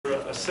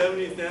a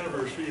 70th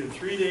anniversary. In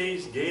 3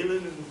 days, Galen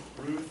and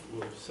Ruth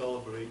will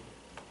celebrate.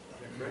 Is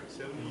that correct?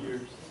 70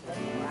 years.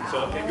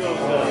 So it goes.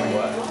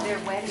 Their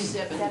wedding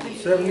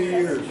 70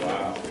 years.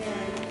 Wow.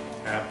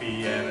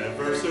 Happy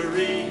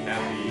anniversary,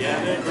 happy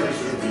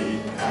anniversary,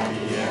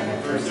 happy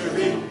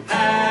anniversary,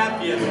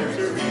 happy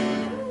anniversary.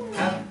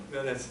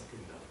 No, that's good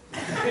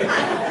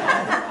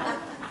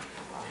enough.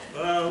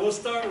 We'll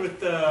start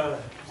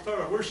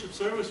our worship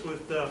service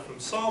with from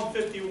Psalm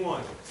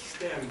 51.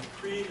 Stand,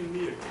 create in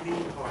me a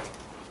clean heart.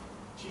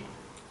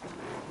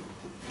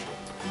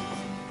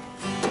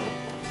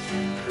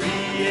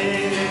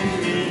 Create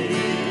in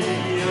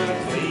me a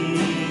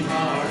clean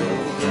heart, O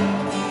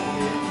God,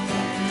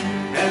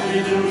 and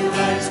renew a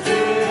right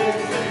spirit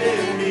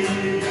within me.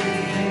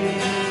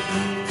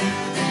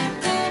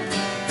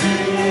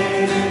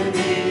 Create in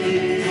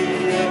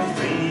me a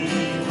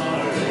clean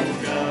heart, O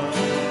God,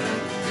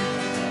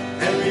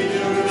 and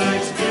renew a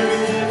right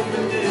spirit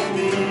within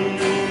me.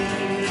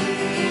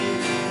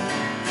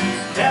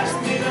 Cast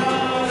me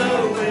not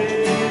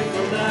away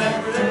from thy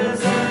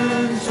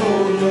presence, O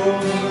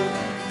Lord,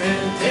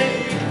 and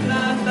take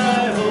not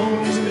thy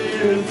Holy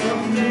Spirit from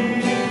me.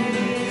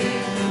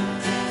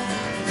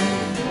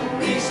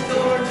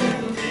 Restore to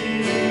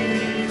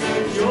me the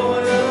joy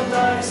of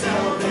thy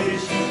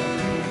salvation,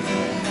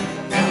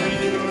 and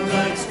renew a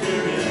right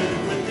spirit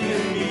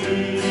within me.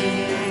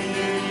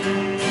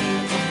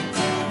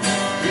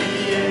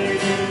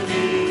 Create in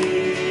me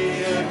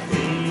a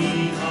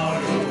clean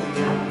heart, O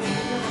Lord,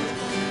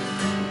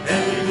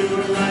 and renew a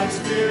right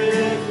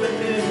spirit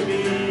within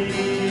me.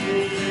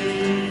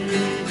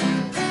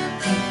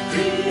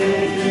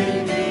 Create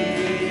in me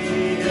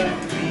a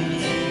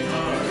clean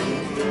heart, O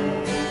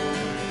Lord,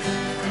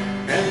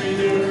 and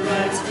renew a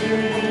right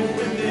spirit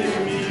within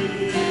me.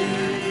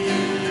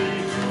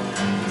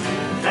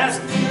 Cast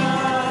me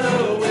not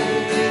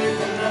away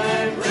from thy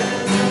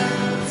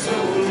presence, O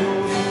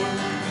Lord,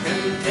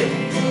 and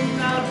take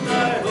not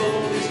thy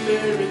Holy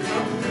Spirit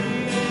from me.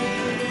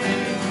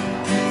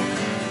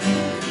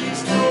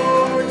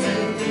 Restore to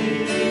me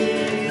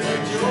the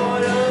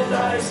joy of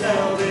thy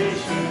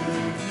salvation,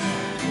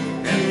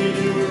 and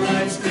renew a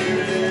right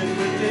spirit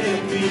within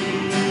me.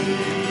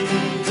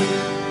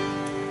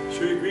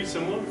 Should we greet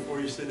someone before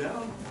you sit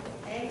down?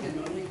 Hey, good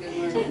morning,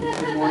 good Good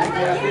morning.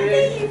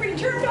 morning, You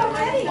returned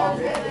already. I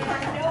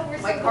know,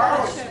 my car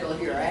was still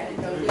here, I had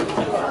to go to the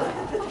store.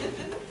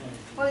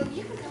 Well,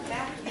 you can come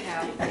back, you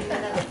know, in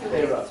another 2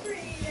 Hey, weeks. Russ.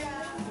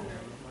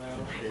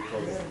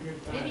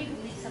 Maybe you can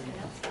leave something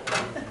else.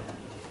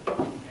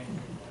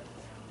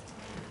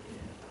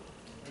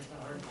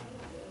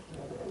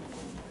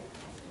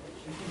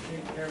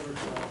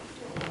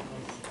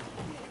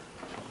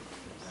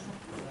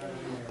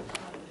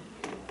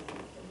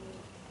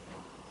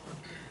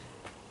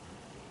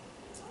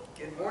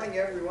 Good morning,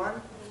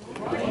 everyone.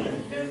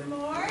 Good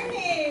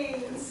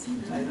morning. It's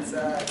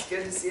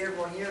good to see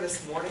everyone here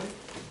this morning.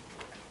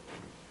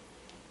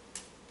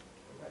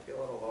 We might be a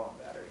little low on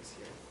batteries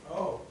here.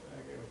 Oh,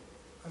 thank you.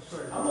 I'm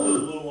sorry. I'm a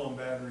little low on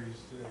batteries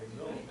today.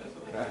 No,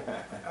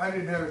 I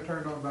didn't have it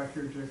turned on back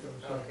here, Jacob,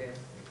 so Okay.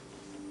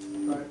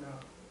 right now.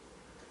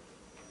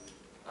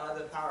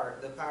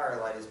 The power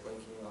light is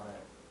blinking on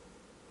it.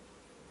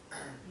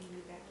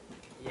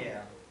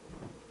 Yeah.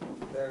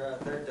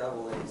 They're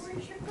double A's.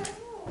 Where's your girls?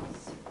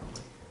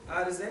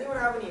 Does anyone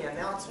have any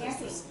announcements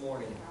this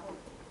morning?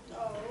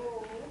 Oh.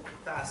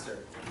 Faster.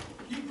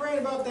 Keep praying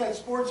about that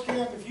sports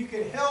camp. If you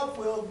can help,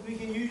 we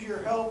can use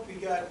your help. We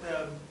got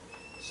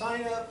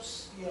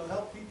sign-ups,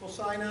 help people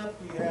sign up.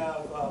 We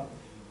have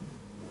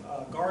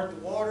guard the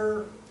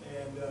water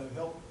and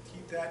help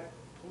keep that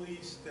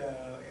policed.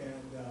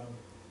 And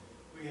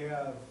we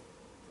have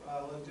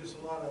just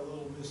a lot of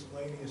little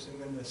miscellaneous. And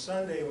then the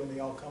Sunday when they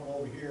all come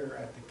over here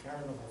at the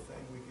carnival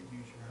thing, we could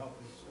use your help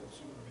as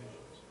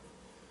supervisions.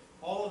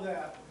 All of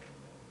that,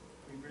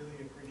 we really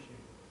appreciate it.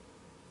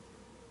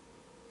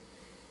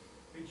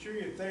 Make sure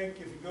you thank,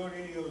 if you go to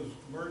any of those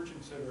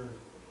merchants that are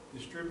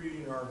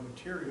distributing our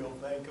material,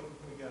 thank them.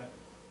 We got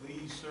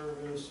Lee's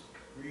Service,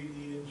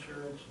 Greedy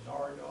Insurance,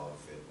 Our Dog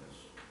Fitness,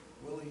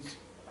 Willie's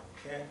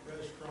Cat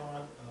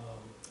Restaurant,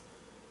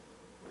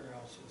 where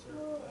else is there?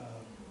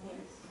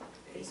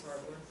 Ace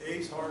Hardware.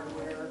 Ace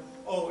Hardware.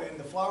 Oh, and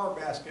the Flower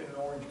Basket in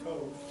Orange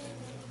Cove.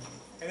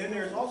 And then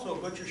there's also a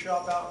butcher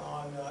shop out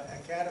on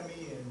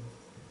Academy and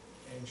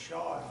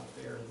Shaw out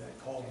there that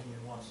called me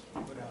and wants to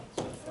put out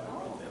stuff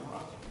about them.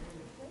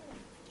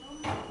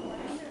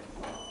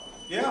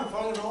 Yeah, I'm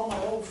finding all my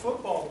old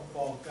football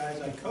guys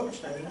I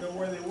coached. I didn't know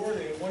where they were.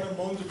 One of them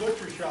owns a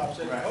butcher shop.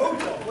 Said,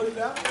 "Coach, I'll put it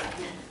out there."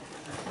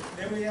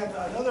 Then we had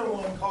another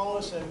one call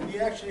us, and we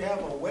actually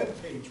have a web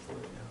page for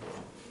it now.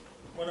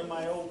 One of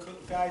my old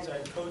guys I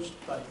coached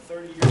like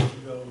 30 years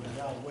ago is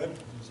now a web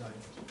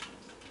designer.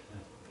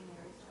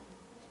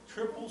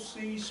 Triple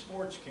C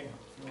Sports Camp, if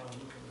you want to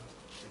look it up.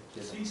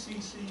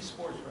 CCC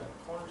Sports Camp,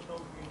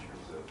 Cornerstone Futures.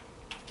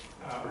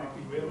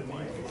 we have a need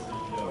for the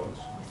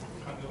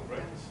Continental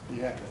Breakfast.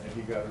 Yeah,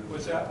 he got it.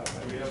 What's that?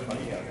 We have a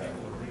need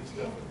for the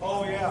stuff.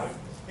 Oh, yeah.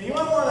 And you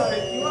might want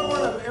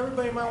to,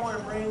 everybody might want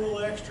to bring a little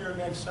extra,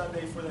 next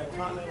Sunday for that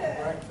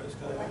continental breakfast,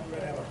 because I think we're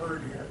gonna have a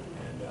herd here.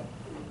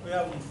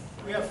 And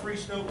we have free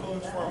snow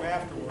cones for them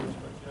afterwards,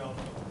 but you know,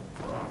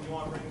 if you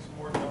want to bring some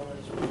more donuts.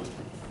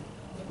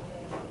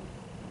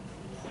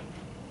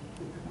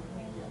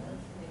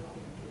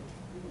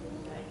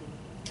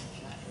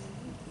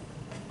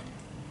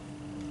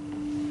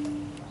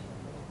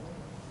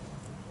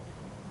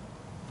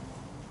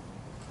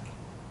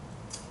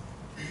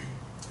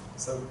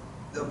 So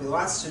there'll be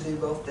lots to do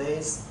both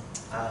days.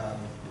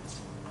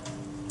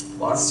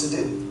 Lots to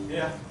do.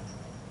 Yeah.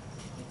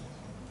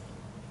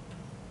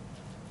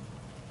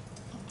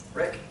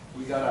 Rick?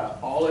 We got a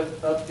Olive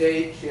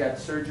update. She had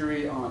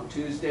surgery on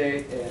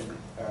Tuesday, and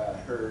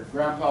her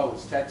grandpa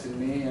was texting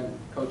me and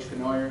Coach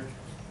Canoyer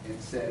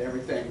and said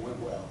everything went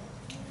well.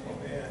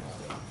 Amen.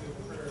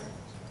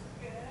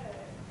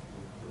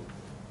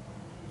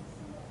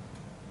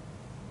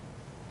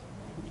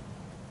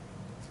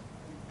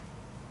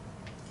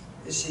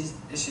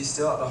 Is she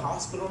still at the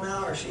hospital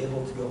now, or is she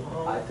able to go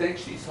home? I think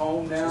she's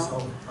home now. She's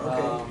home.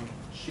 Okay.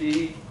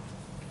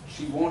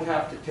 She won't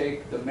have to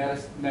take the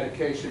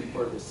medication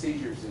for the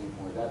seizures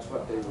anymore. That's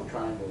what they were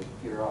trying to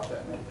get her off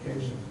that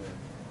medication.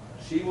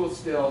 She will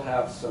still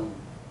have some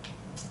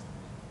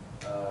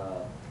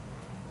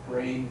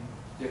brain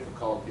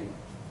difficulty.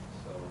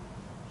 So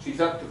she's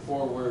up to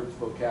 4 words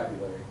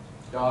vocabulary: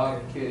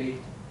 dog, kitty,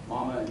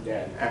 mama, and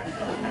daddy.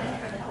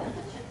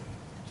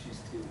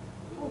 She's 2.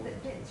 Oh, but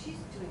she's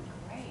doing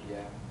great.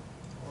 Yeah.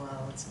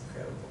 Wow, that's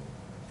incredible.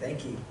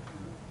 Thank you.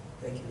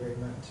 Thank you very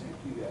much. Thank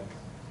you guys.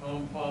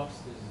 Home Pops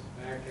is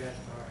back at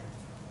our,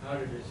 not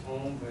at his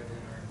home, but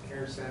in our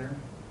care center.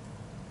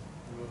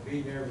 And we'll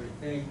be there, we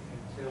think,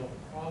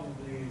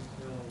 probably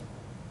until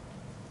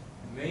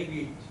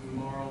maybe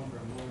tomorrow,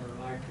 but more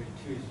likely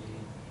Tuesday,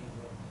 he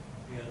will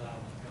be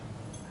allowed to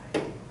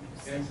come home.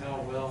 Depends how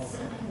well it goes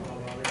for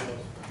him.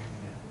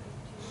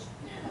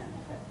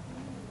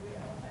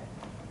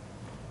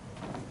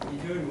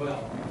 He's doing well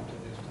up to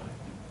this time.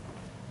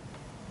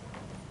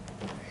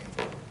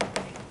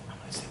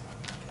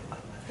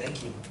 Thank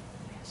you.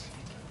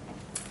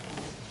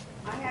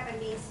 I have a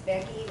niece,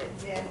 Becky,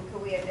 that's in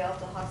Kauai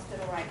Delta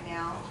Hospital right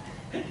now.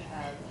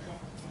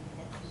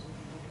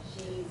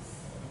 She's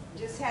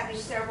just having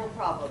several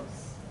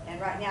problems, and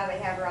right now they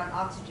have her on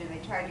oxygen. They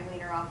tried to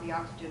wean her off the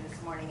oxygen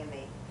this morning, and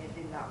it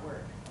did not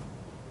work.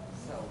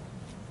 So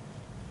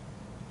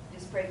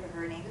just pray for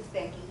her. Her name is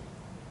Becky.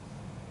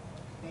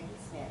 Becky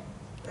Smith.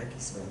 Becky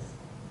Smith.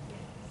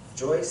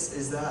 Joyce,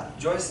 is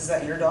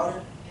that your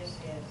daughter? Yes,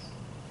 yes.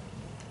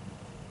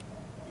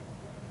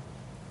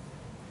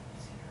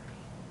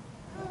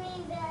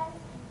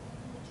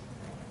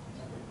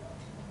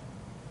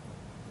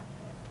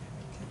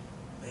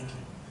 Thank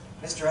you.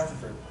 Mr.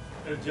 Rutherford.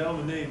 A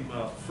gentleman named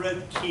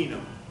Fred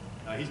Keenum.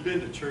 He's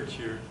been to church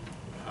here,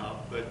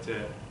 but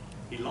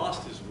he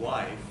lost his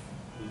wife.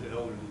 He's an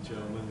elderly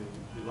gentleman.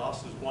 He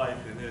lost his wife,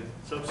 and then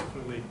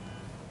subsequently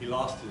he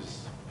lost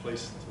his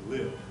place to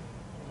live.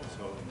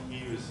 So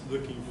he was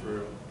looking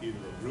for either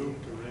a room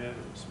to rent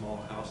or a small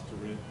house to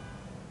rent.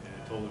 And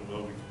I told him,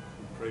 well, we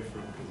pray for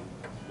him because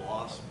he's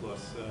lost.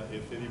 Plus,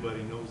 if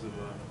anybody knows of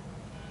a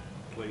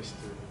place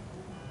to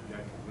guy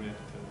can rent,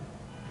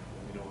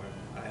 you know,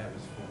 I have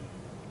his phone.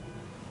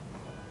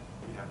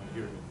 You happen to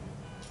hear it.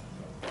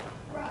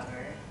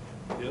 Robert,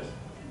 Yes?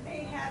 they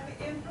have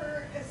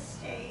Emperor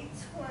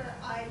Estates where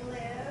I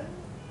live,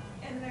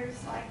 and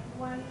there's like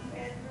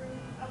 1-bedroom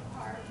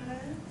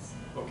apartments,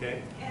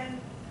 Okay. and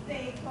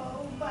they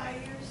go by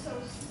your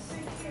Social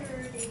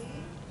Security,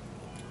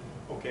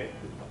 Okay.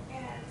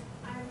 and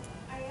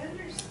I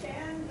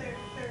understand that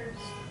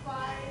there's 5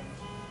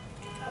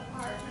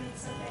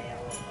 apartments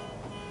available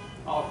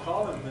I'll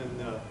call him and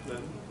the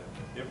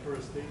Emperor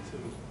Estates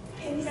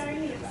in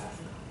Diamond.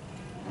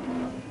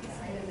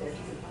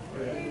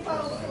 We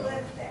both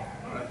live there.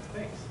 All right,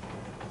 thanks.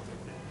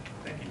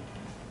 Thank you.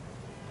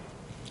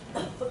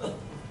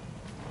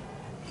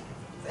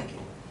 Thank you.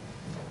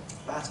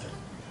 Pastor.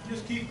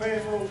 Just keep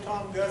praying for old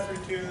Tom Guthrie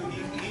too.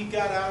 He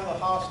got out of the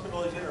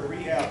hospital. He's in a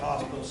rehab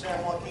hospital,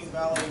 San Joaquin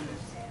Valley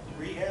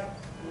Rehab.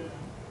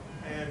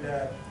 And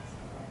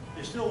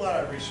there's still a lot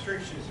of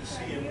restrictions to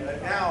see him.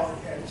 But now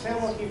at San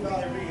Joaquin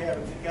Valley Rehab,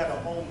 if you've got a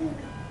home,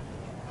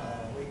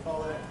 we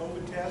call that a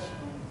COVID test,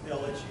 they'll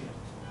let you in.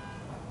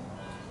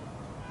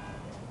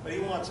 But he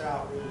wants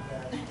out really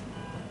bad.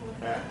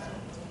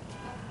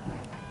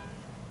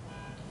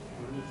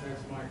 When you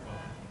text my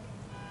car.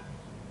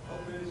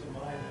 Hope it isn't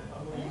mine.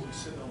 I'm going to usually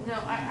sit on the No,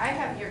 I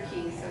have your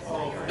keys. That's not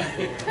Oh. yours.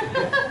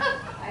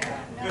 I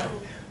don't know.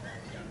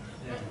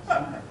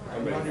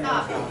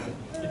 Stop.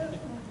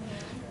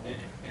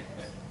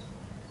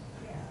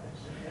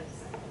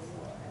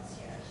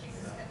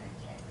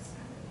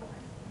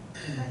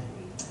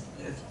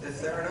 If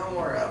there are no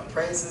more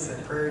praises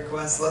and prayer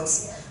requests,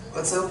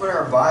 let's open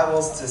our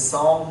Bibles to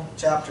Psalm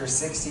chapter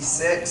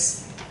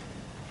 66,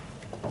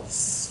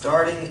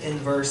 starting in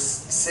verse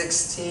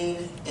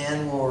 16,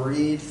 and we'll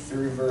read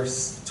through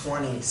verse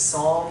 20.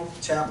 Psalm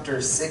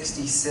chapter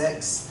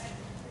 66,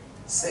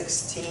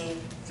 16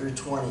 through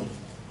 20.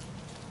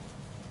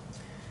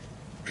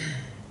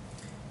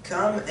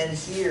 Come and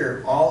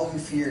hear, all who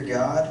fear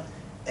God,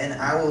 and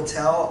I will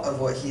tell of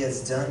what he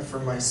has done for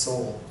my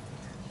soul.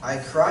 I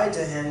cried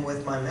to him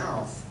with my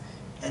mouth,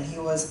 and he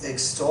was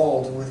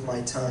extolled with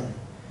my tongue.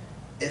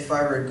 If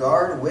I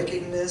regard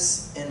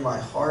wickedness in my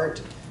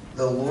heart,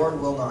 the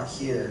Lord will not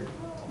hear.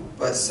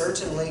 But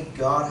certainly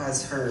God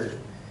has heard.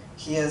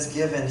 He has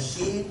given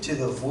heed to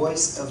the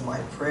voice of my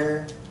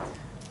prayer.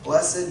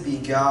 Blessed be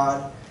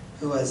God,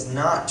 who has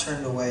not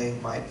turned away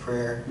my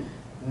prayer,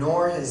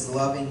 nor his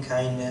loving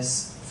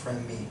kindness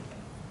from me.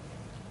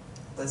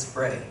 Let's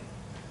pray.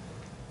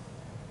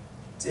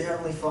 Dear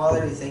Heavenly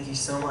Father, we thank you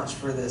so much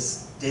for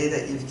this day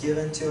that you've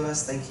given to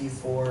us. Thank you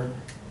for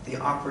the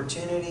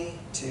opportunity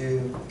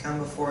to come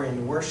before you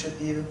and worship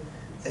you.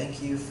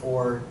 Thank you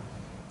for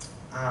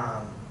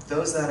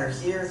those that are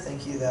here.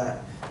 Thank you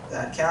that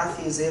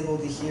Kathy is able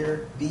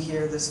to be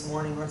here this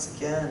morning once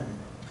again.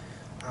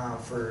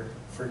 For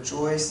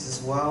Joyce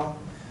as well.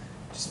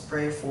 Just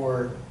pray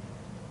for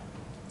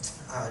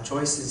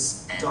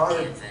Joyce's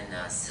daughter,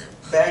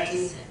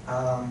 Becky,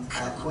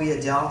 at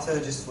Kuya Delta,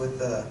 just with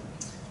the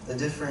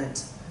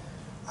different,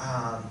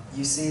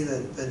 you see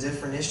the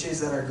different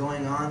issues that are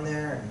going on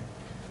there. And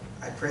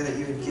I pray that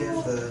you would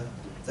give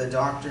the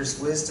doctors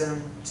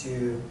wisdom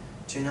to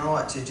know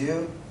what to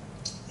do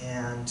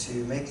and to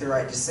make the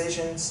right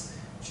decisions.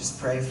 Just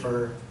pray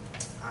for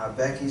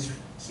Becky's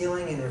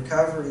healing and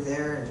recovery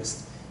there, and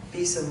just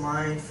peace of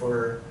mind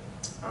for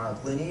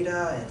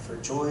Glenita and for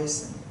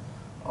Joyce and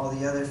all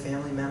the other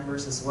family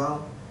members as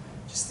well.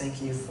 Just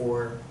thank you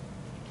for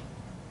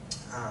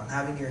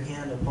having your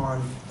hand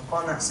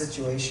upon that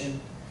situation.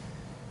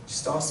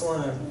 Just also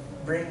want to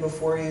bring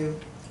before you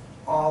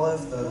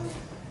Olive, the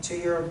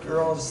 2-year-old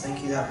girl. Just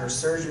thank you that her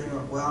surgery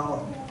went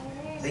well.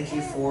 Thank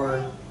you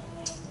for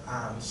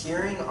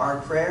hearing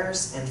our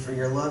prayers and for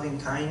your loving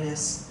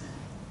kindness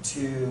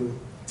to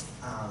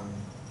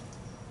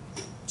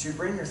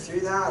bring her through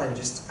that, and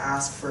just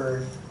ask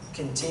for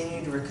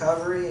continued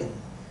recovery and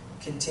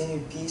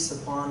continued peace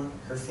upon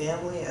her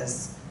family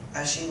as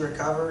she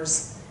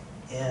recovers.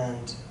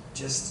 And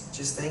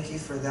just thank you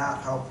for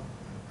that. Help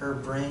her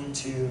brain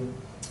to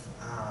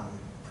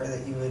pray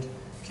that you would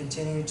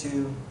continue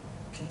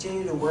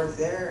to work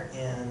there,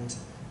 and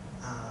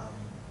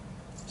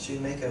she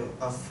would make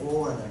a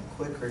full and a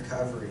quick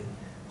recovery.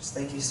 Just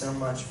thank you so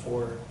much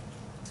for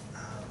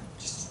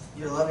just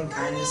your loving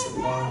kindness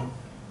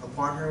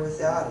upon her with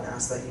that, and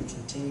ask that you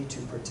continue to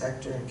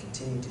protect her and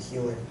continue to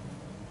heal her.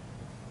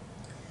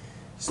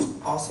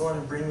 Just also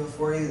want to bring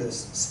before you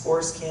this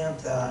sports camp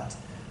that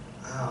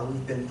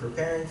we've been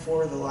preparing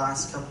for the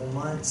last couple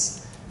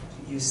months.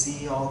 You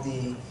see all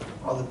the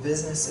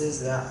businesses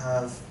that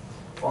have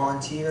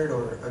volunteered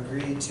or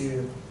agreed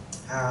to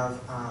have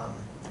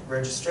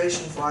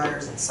registration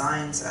flyers and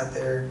signs at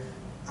their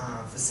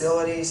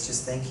facilities.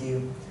 Just thank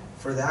you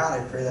for that.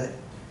 I pray that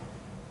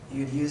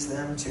you'd use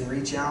them to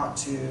reach out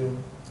to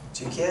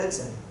kids,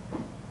 and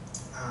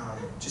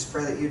just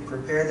pray that you'd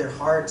prepare their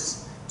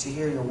hearts to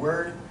hear your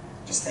word.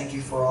 Just thank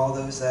you for all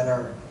those that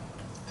are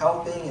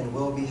helping and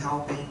will be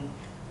helping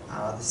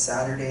this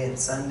Saturday and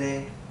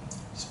Sunday.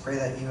 Just pray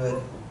that you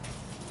would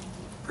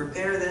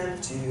prepare them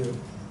to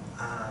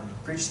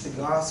preach the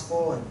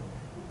gospel, and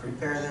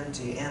prepare them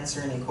to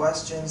answer any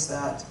questions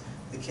that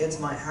the kids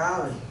might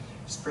have, and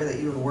just pray that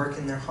you would work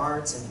in their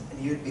hearts, and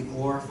you would be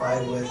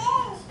glorified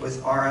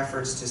with our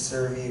efforts to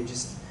serve you.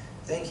 Just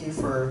thank you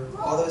for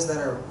all those that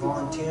are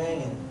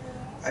volunteering, and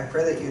I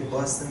pray that you would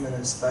bless them in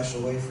a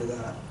special way for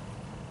that.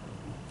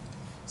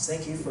 Just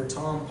thank you for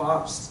Tom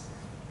Popst.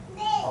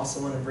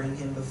 Also want to bring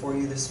him before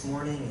you this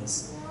morning.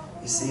 As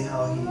you see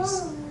how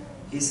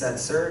he's had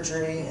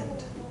surgery,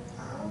 and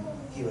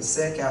he was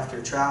sick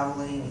after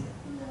traveling.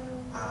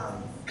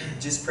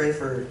 Just pray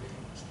for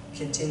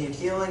continued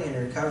healing and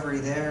recovery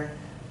there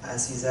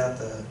as he's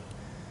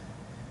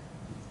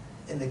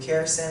in the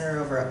care center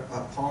over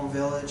at Palm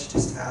Village.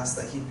 Just ask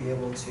that he'd be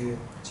able to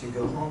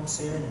go home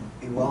soon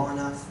and be well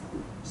enough.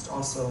 Just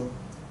also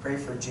pray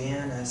for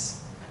Jan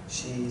as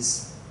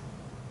she's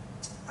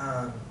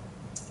at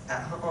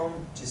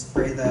home. Just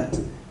pray that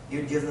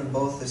you'd give them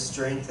both the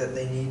strength that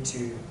they need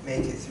to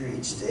make it through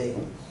each day.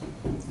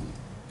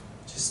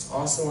 Just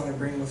also want to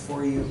bring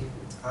before you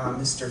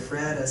Mr.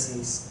 Fred, as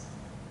he's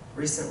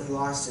recently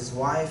lost his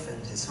wife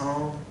and his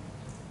home.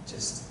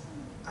 Just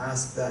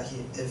ask that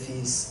if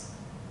he's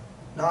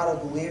not a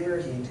believer,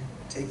 he'd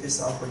take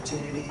this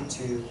opportunity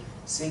to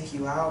seek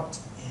you out,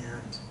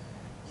 and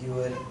you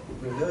would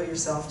reveal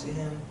yourself to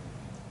him.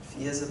 If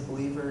he is a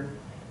believer,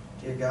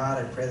 dear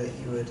God, I pray that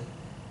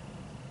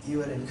you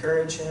would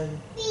encourage him,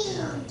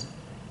 and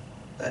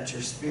that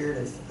your spirit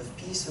of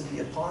peace would be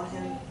upon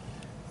him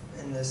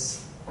in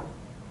this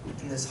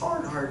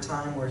hard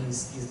time where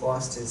he's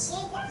lost his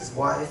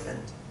wife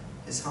and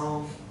his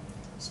home.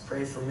 Just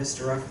pray for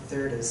Mr.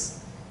 Rutherford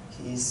as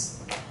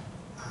he's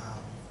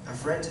a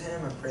friend to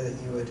him. I pray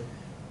that you would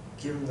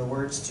give him the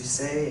words to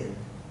say, and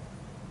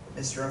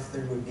Mr.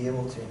 Rutherford would be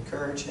able to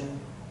encourage him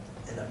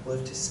and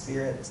uplift his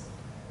spirit.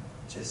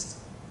 Just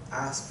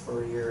ask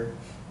for your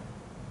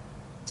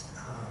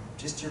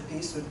just your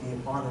peace would be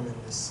upon him in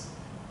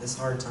this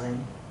hard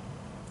time.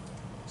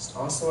 Just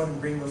also want to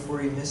bring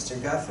before you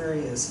Mr.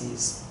 Guthrie as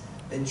he's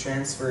been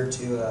transferred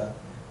to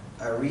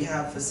a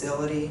rehab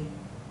facility.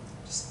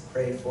 Just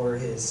pray for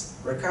his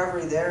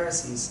recovery there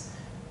as he's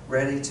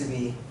ready to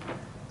be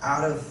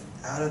out of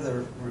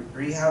the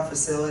rehab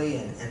facility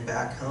and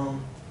back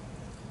home.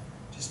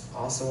 Just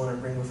also want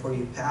to bring before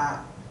you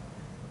Pat.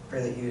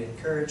 Pray that you'd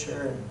encourage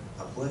her and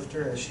uplift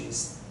her as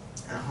she's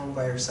at home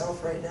by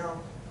herself right now.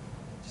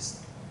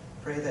 Just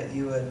pray that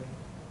you would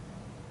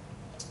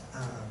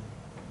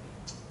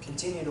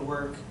continue to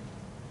work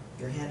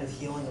your hand of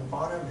healing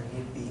upon him, and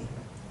he'd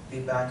be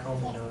back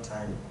home in no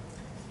time.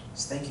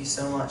 Just thank you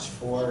so much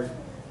for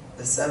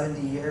the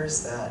 70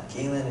 years that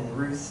Galen and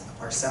Ruth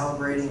are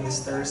celebrating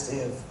this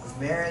Thursday of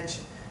marriage.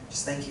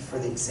 Just thank you for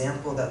the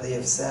example that they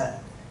have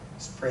set.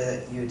 Just pray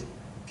that you'd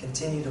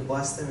continue to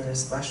bless them in a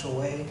special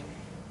way,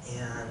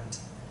 and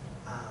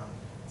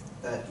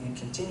that you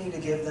continue to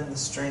give them the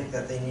strength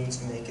that they need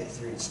to make it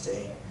through each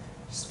day.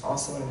 Just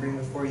also want to bring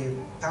before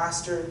you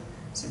Pastor,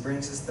 as he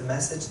brings us the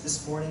message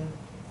this morning.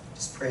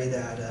 Just pray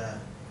that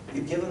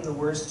you give him the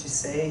words to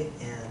say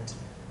and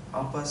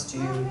help us to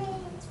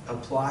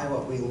apply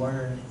what we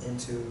learn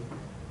into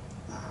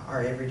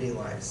our everyday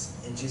lives.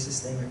 In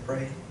Jesus' name I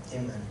pray,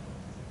 amen.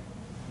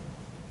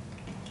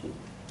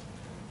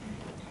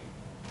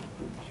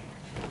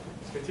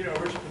 Let's continue our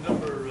worship with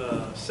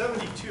number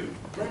 72.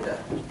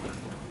 Linda.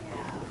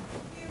 Yeah,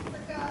 you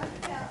forgot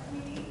about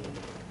me.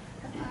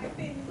 I've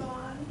been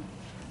gone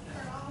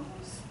for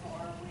almost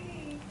 4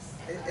 weeks.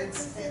 I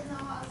was in the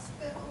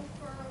hospital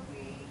for a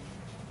week,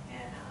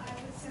 and I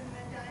was in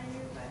the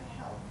Dinuba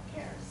Health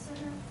Care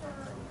Center for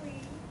a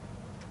week.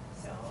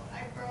 So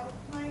I broke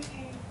my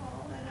ankle,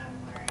 and I'm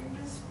wearing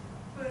this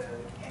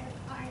boot, and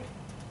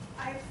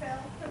I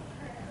felt the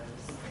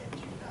prayers that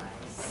you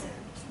guys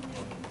sent to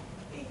me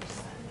each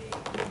Sunday.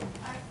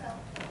 I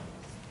felt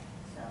those.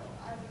 So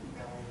I would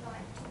really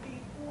like to be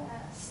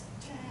blessed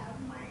to have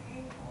my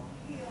ankle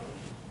healed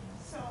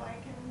so I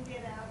can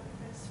get out of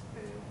this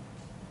boot.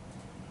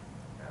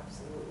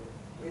 Absolutely.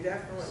 We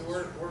definitely,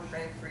 we're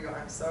praying for you.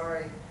 I'm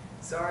sorry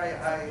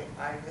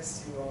I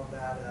missed you on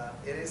that.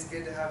 It is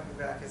good to have you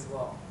back as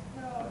well.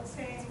 No, It's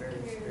thank very,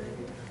 you. very good to have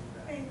you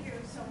back. Thank you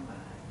so much.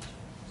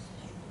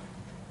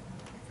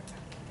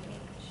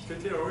 Let's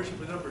continue our worship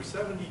with number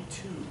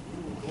 72.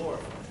 Ooh,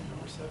 glorified.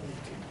 Number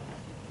 72.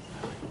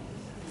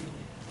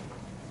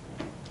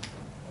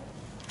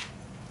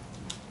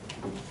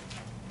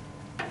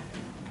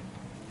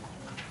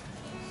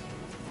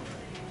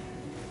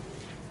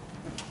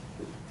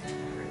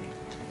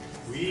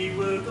 We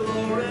will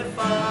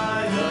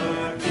glorify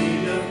the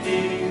King of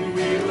Kings.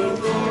 We will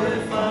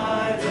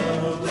glorify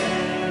the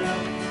Lamb.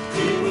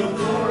 We will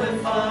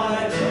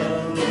glorify the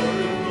Lord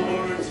of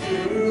Lords,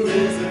 who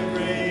is the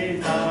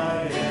great I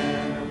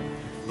am.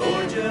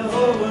 Lord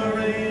Jehovah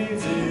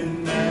reigns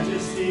in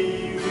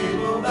majesty. We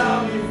will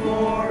bow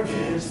before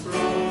his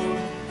throne.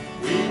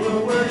 We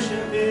will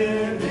worship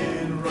him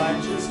in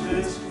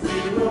righteousness.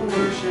 We will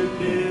worship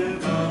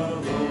him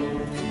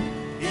alone.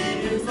 He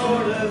is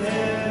Lord of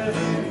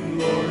heaven,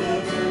 Lord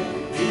of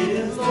earth. He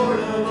is Lord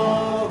of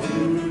all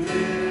who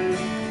live.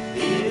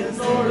 He is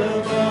Lord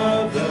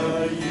above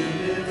the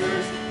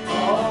universe.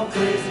 All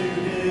praise to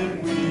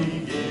him we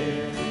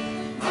give.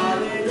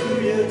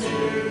 Hallelujah to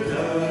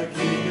the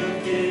King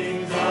of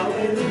Kings.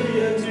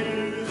 Hallelujah to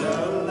the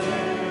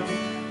Lamb.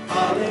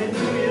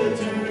 Hallelujah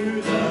to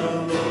the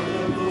Lord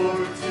of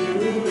Lords,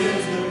 who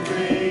is the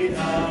great I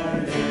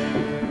am.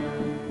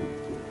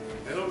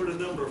 And over to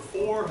number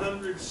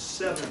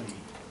 470.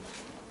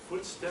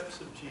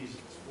 Footsteps of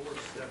Jesus,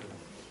 470.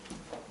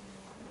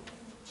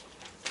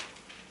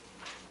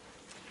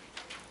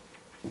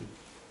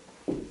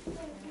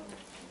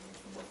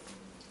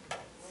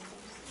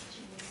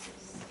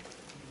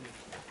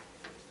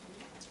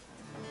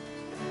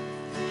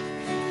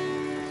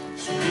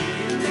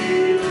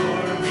 Sweetly,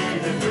 Lord, we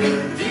have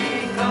heard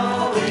thee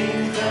calling,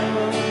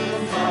 come,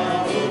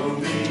 follow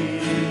me.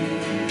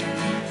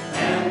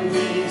 And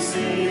we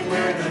see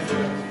where the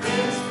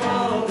footprints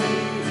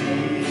falling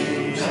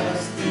lead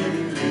us to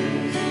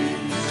thee.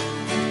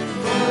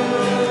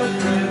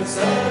 Footprints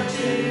of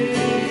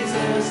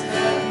Jesus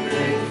that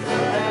break the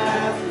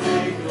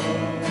pathway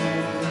gone.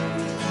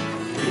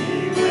 We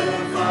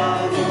will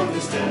follow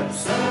the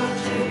steps of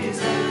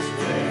Jesus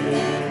where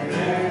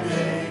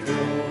they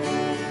go.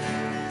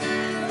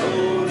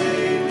 Though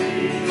they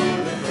lead o'er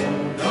the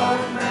cold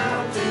dark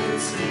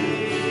mountains,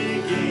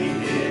 seeking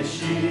his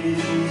sheep,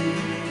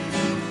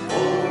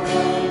 or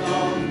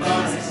along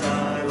by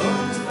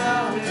silent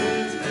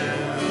mountains,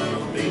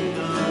 helping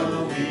the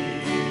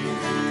weak.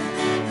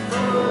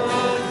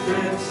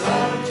 Footprints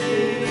of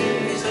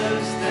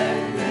Jesus that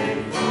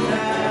make the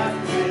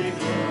pathway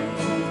glow.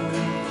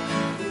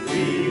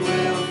 We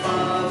will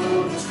follow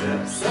the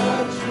steps of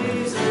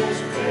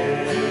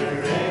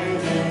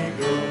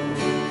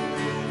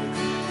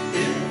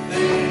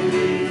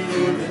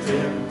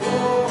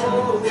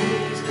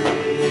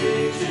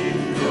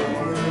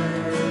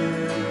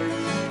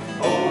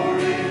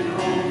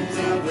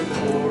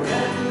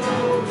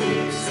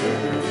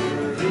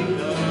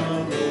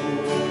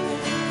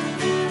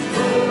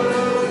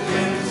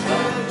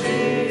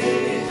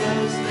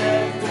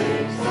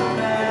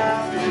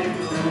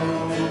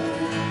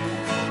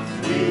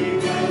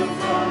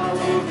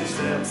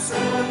steps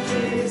of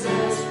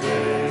Jesus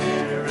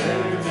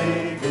wherever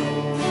they go.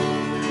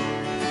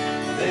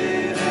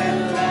 Then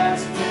at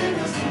last when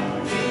the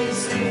stormy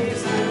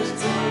seas are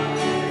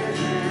tired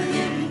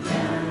hurrying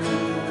down,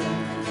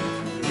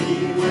 we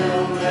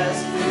will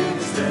rest in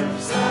the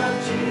steps of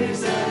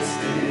Jesus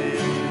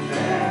stand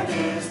at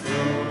his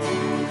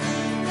throne.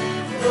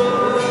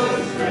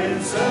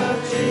 Footprints of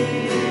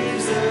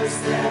Jesus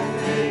that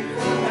make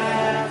the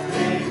path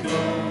they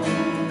go.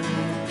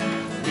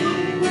 We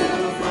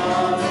will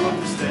follow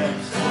the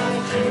steps of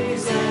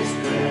Jesus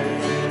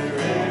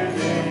wherever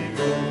they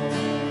go.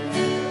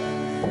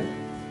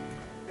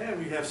 And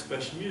we have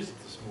special music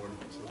this morning.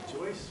 So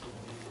Joyce.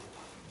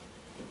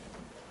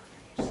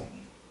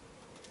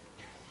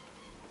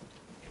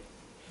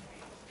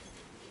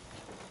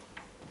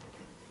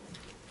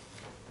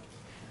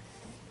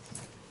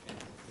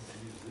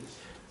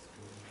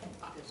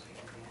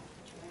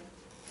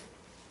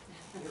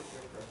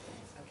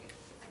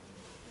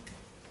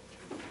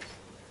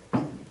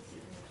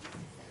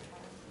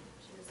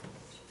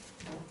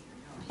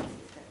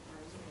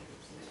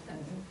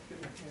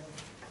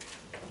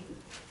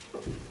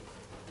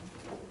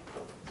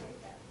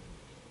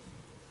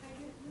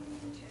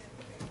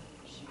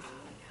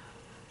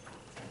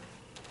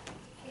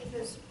 Okay,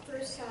 this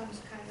first song's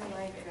kind of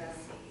like a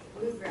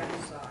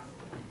bluegrass song.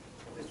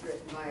 It was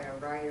written by a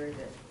writer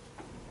that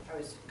I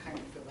was kind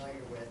of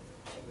familiar with.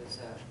 She was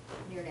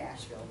near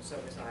Nashville, and so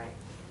was I.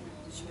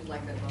 She was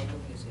like a local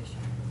musician.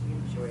 We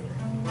enjoyed her.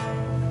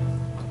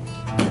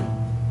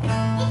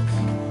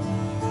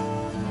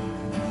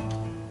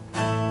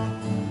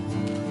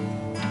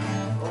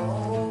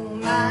 Oh,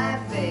 my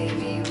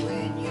baby,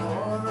 when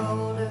you're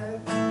older,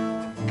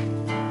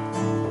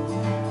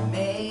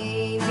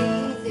 maybe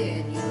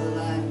then you'll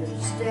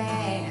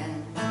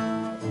understand.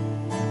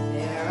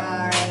 There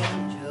are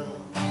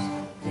angels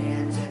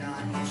dancing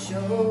on your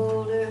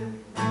shoulders,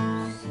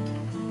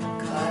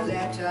 'cause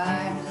at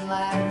times in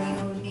life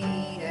you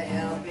need a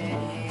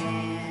helping hand.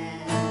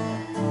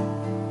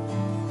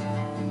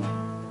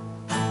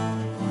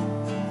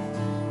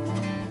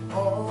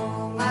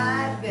 Oh,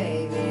 my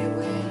baby,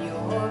 when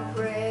you're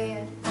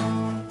praying,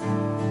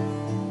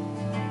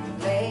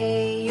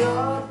 lay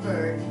your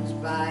burdens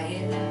by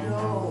his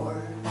door.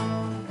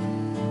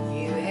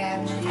 You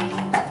have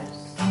Jesus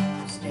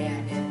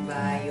standing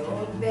by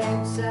your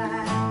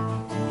bedside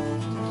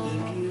to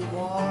keep you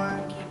warm,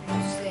 keep you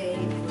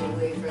safe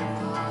away from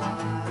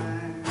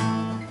harm.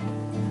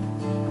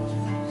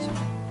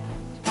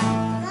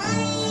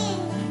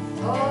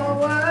 Oh,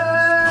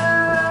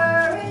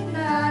 worry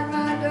not,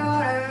 my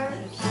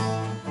daughters.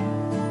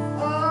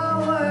 Oh,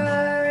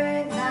 worry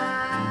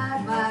not,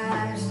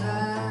 my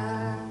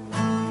son.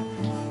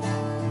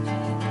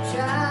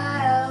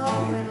 Child,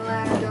 when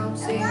life don't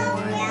seem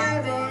worth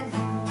living,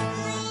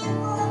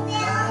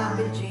 come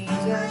to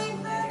Jesus and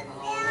let him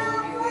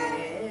hold you in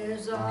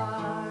his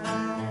arms.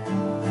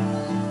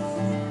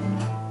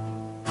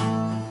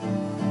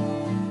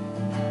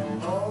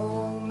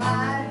 Oh,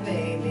 my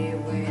baby,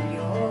 when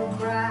you're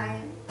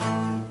crying,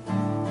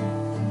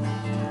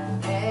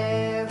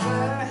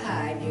 never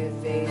hide your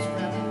face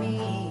from me.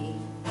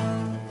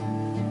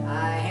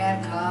 I have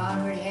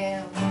conquered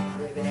hell,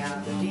 driven out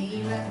the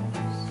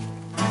demons.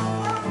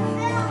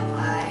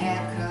 I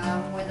have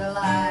come with a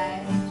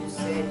light to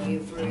set you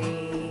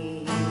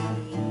free.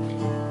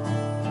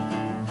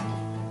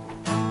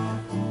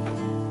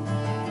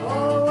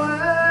 Oh,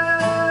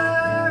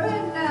 worry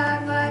not,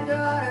 my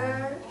daughter.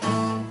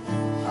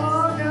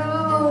 Oh, no,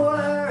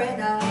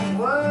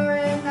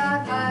 worry not,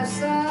 my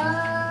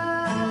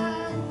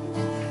son.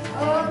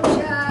 Oh,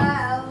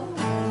 child,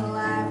 when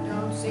life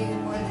don't seem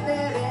worth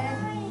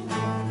living,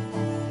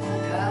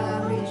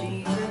 come to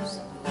Jesus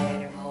and let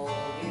him hold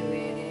you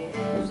in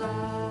his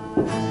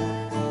arms.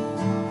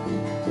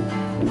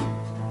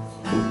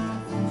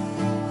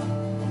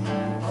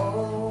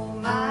 Oh,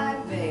 my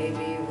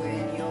baby,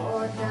 when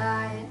you're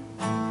dying,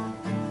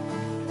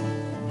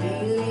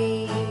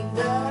 believe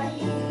the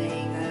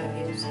healing of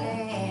his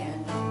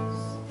hands.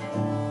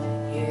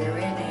 Here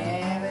in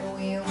heaven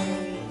we'll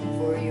wait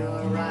for your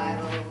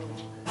arrival.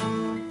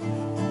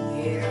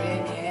 Here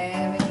in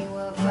heaven you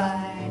will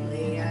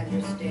finally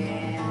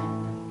understand.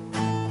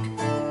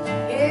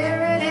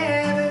 Here in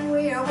heaven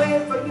we'll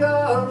wait for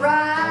your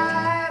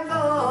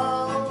arrival.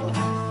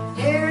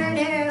 Here in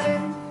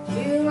heaven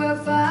you will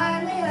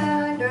finally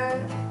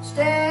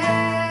understand.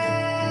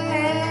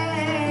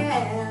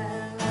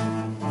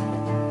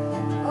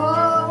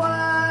 Oh,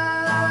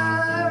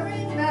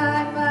 worry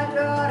not, my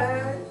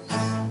daughters.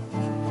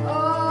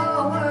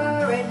 Oh,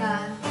 worry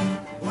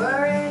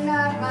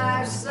not,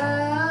 my sons.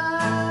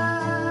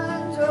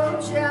 Oh,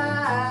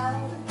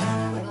 child,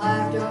 when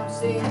life don't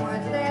seem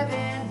worth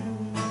living,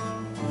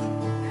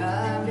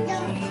 come to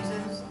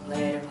Jesus,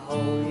 let him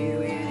hold you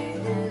in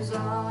his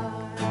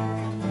arms.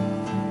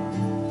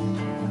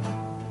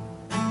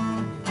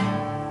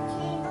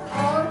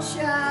 Oh,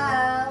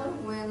 child,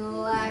 when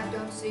life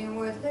don't seem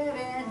worth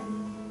living,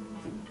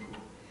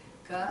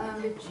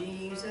 come to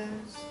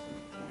Jesus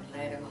and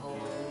let him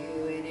hold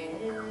you in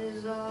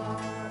his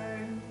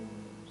arms.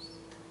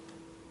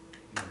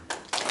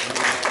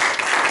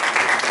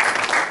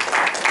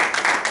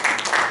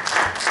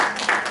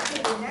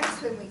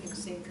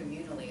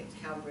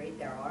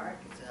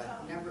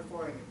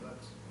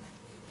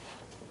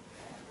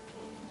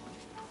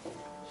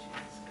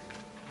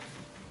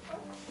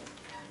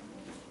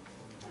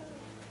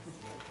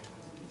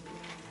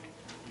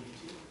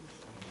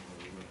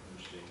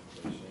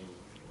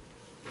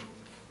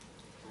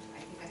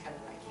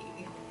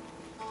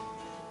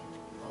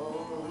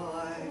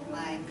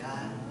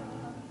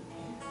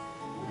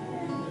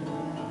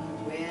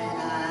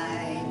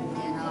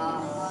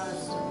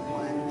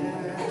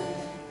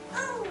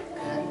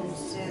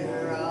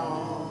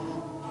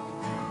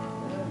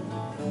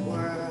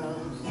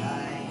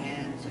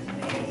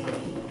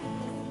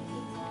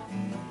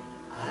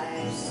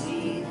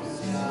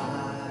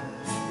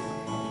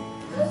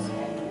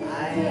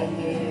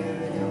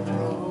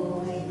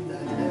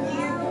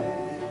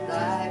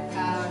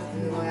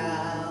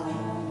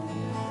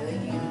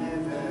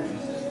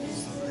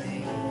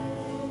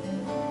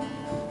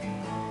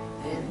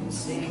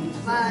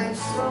 sings my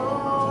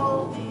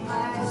soul,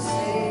 my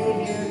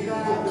Savior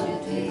God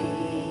to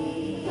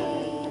thee.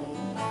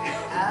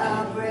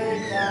 How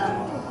great thou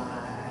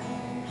art,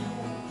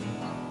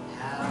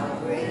 how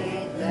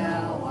great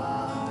thou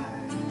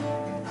art.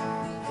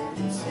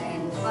 Then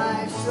sings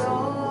my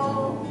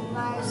soul,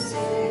 my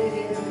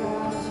Savior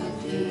God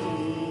to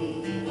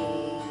thee.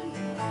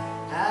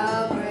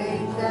 How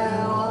great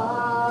thou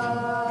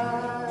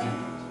art,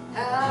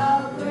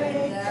 how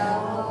great thou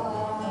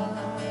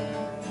art.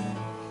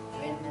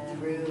 When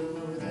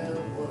through the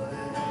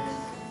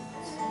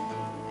woods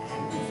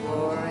and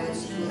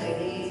forest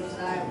glades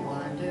I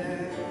wander,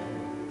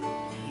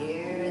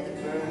 hear the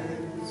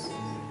birds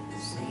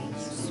sing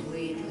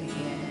sweetly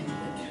in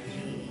the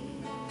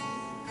trees.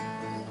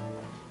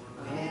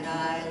 When I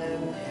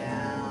look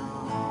down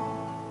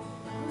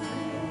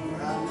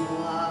from the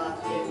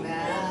lofty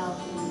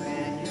mountain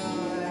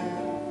grandeur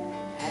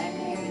and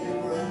hear the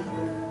brook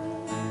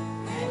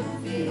and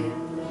feel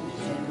the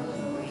gentle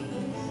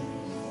breeze,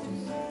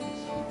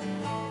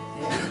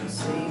 then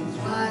sings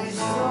my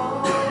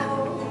soul,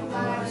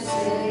 my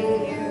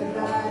Savior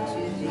God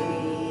to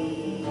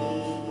thee.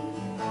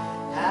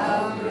 How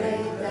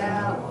great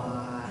thou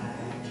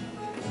art,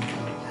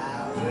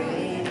 how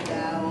great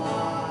thou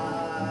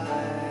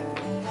art.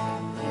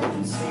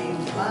 Then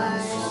sings my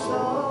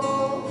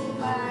soul,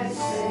 my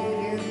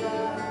Savior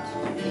God to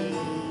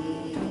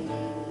thee.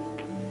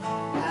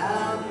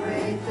 How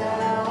great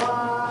thou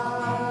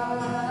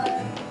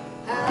art,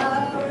 how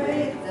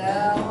great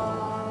thou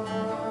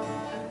art.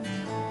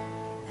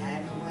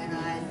 And when I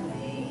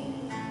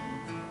think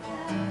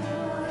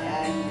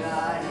that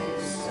God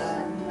his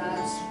Son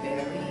not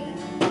sparing,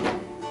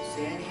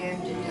 sent him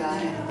to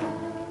die,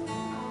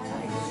 I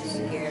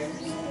scarce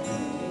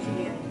pity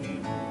him.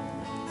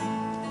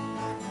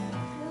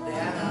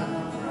 That on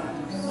the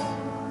cross,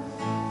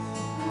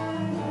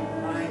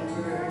 my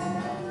burden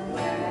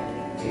glad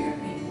to bear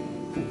me,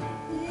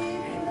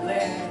 and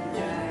glad to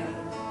die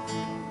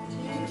to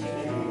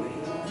take away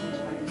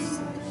my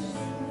sins.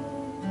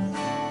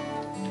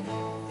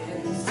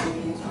 Then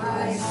sings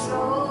my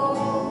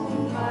soul,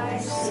 my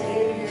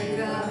Savior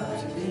God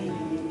to thee.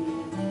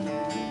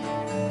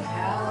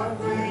 How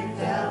great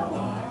thou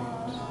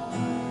art,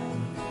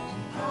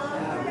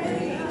 how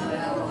great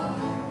thou art.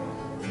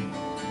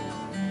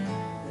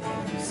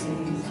 Then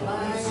sings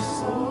my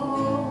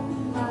soul,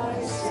 my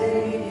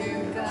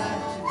Savior God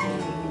to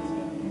thee.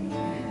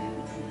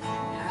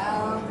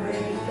 How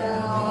great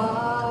thou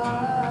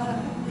art,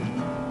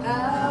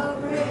 how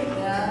great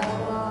thou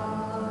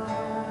art.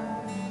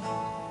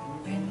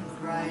 When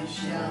Christ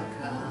shall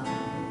come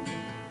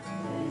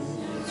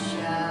with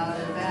shout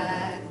of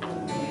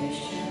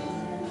acclamation,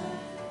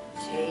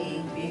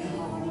 take me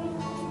home,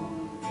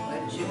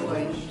 but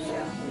joy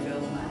shall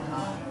fill my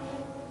heart.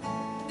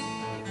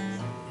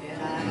 Then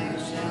I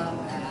shall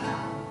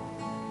bow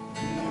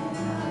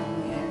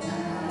in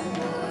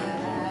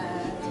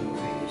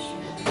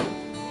adoration,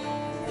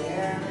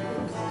 there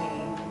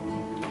proclaim,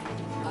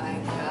 my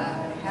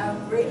God, how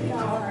great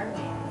thou art.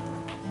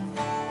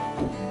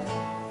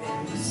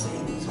 Then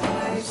sings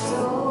my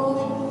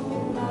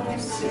soul, my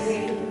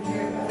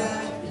Savior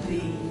God to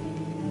thee.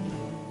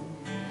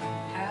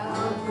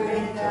 How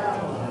great thou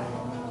art,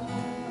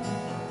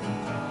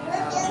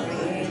 how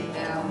great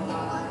thou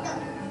art.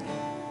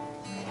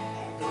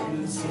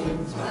 Then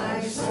sings my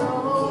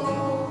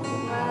soul,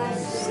 my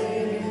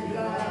Savior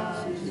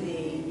God to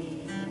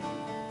thee.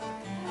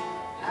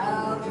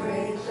 How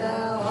great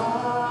thou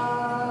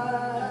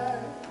art,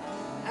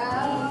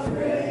 how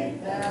great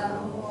thou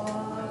art.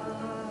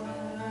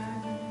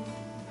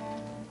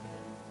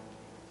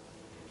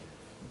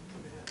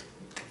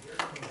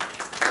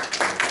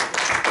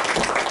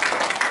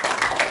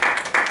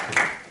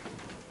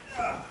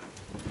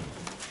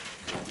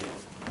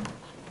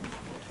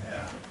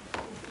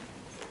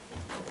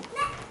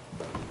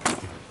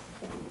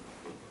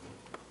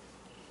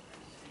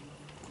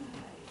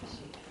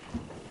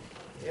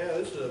 Yeah,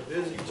 this is a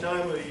busy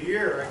time of the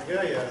year, I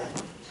tell you.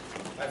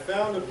 I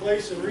found a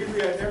place in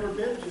Reedley I'd never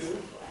been to.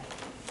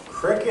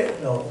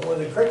 Cricket, no, was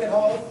it Cricket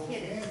Hall?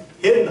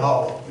 Hidden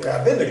Hall. Yeah,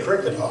 I've been to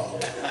Cricket Hall.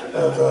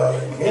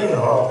 Hidden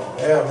Hall,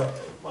 yeah, but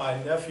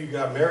my nephew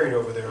got married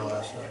over there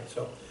last night,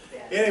 so.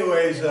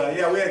 Anyways,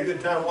 yeah, we had a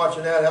good time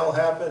watching that all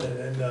happen,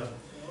 and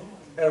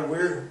had a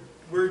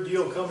weird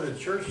deal coming to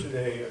church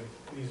today.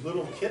 These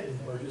little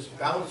kittens were just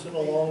bouncing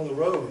along the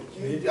road. I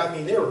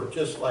mean, they were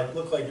just like,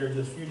 looked like they were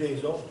just a few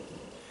days old.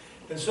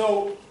 And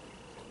so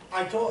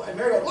I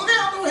Mary, look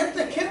out, don't hit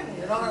the kitten,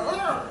 you know.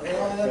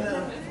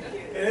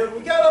 And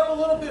we got up a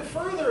little bit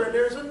further, and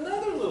there's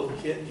another little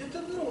kitten, just a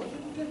little,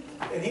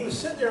 and he was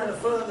sitting there in the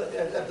front of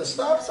at the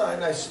stop sign,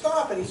 and I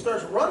stop, and he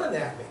starts running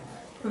at me.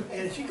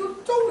 And she goes,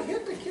 don't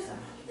hit the kitten.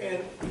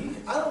 And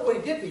I don't know what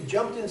he did, but he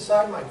jumped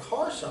inside my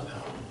car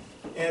somehow.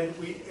 And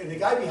the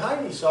guy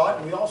behind me saw it,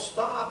 and we all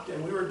stopped,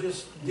 and we were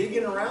just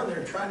digging around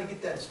there trying to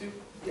get that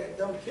stupid,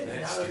 dumb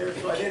kitten out of there.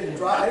 So I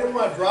didn't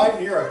want to drive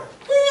near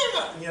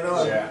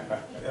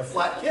a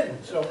flat kitten.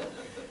 So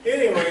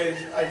Anyways,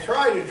 I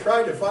tried to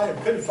find him,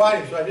 couldn't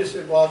find him, so I just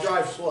said, well, I'll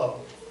drive slow.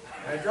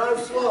 And I drive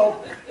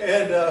slow,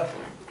 and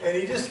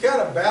he just kind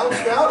of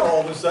bounced out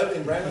all of a sudden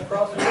and ran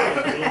across the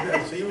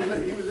road. So he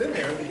was in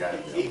there, the guy,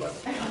 but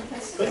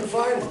couldn't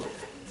find him.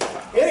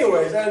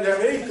 Anyways, I didn't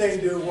have anything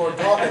to do with what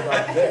we're talking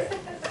about today.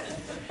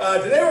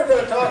 Today we're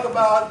going to talk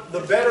about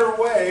the better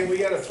way. We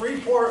got a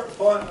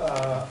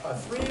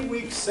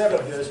 3-week set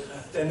of this,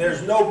 and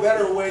there's no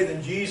better way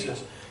than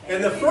Jesus.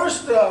 And the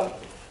first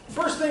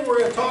thing we're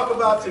going to talk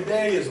about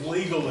today is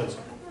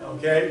legalism.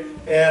 Okay,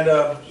 and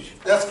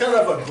that's kind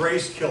of a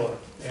grace killer.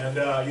 And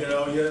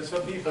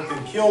some people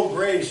can kill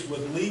grace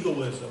with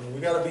legalism.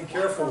 We got to be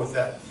careful with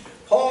that.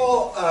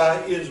 Paul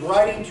is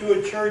writing to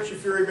a church,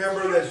 if you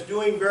remember, that's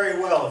doing very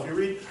well. If you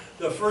read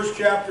the first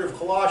chapter of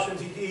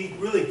Colossians, he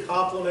really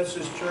compliments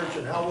his church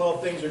and how well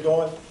things are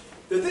going.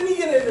 But then you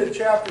get into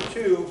chapter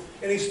 2,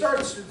 and he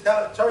starts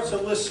to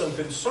list some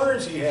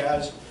concerns he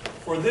has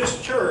for this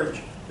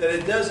church, that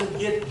it doesn't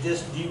get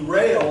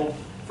derailed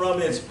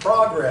from its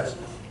progress.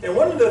 And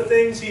one of the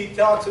things he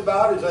talks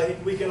about is, I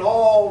think we can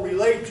all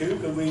relate to,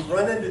 because we've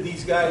run into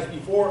these guys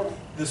before,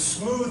 the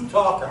smooth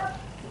talker.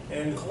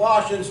 In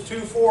Colossians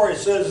 2:4 it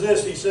says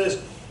this, he says,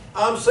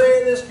 I'm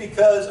saying this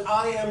because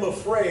I am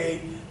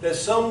afraid that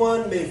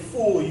someone may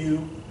fool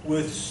you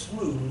with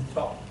smooth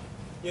talk.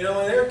 And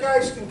their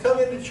guys can come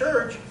into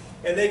church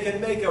and they can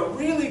make a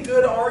really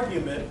good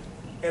argument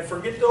and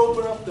forget to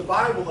open up the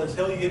Bible and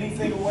tell you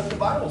anything of what the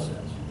Bible says.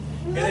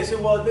 And they say,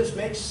 well, this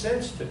makes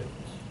sense to me,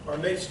 or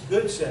it makes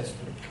good sense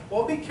to me.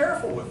 Well, be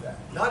careful with that.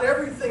 Not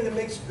everything that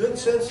makes good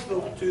sense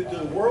to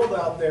the world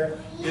out there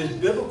is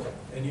biblical.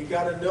 And you've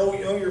got to know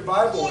your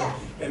Bible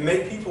and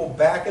make people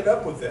back it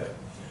up with it.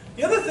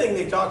 The other thing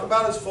they talk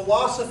about is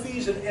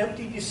philosophies and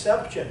empty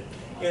deception.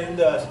 In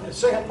the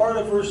first part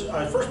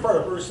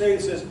of verse 8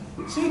 it says,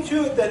 see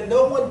to it that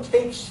no one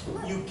takes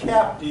you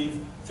captive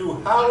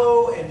through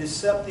hollow and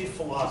deceptive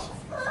philosophies.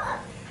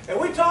 And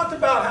we talked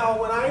about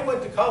how when I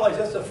went to college,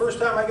 that's the first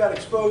time I got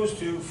exposed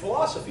to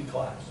philosophy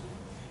class.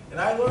 And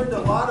I learned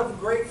a lot of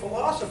great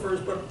philosophers,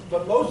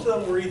 but most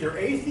of them were either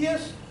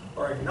atheists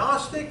or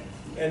agnostic,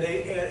 and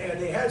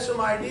they had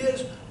some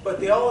ideas, but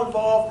they all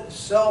involved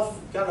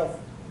kind of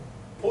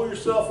pull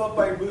yourself up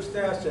by your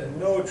bootstraps and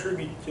no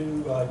attribute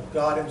to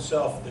God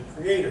himself, the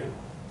creator.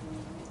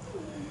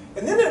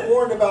 And then it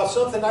warned about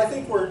something I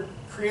think we're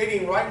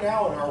creating right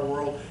now in our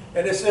world,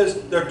 and it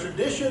says the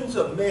traditions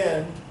of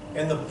men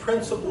and the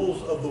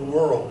principles of the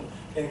world.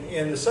 And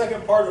in the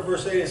second part of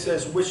verse 8 it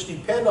says, which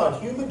depend on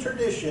human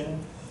tradition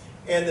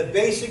and the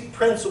basic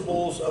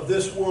principles of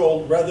this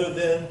world rather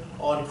than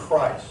on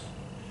Christ.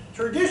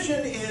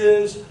 Tradition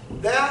is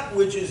that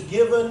which is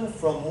given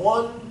from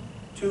one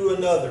to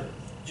another.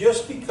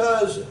 Just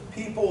because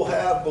people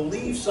have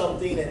believed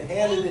something and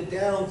handed it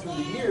down through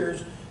the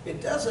years,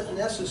 it doesn't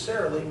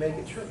necessarily make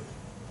it true.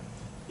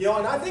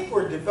 And I think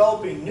we're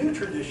developing new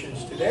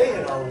traditions today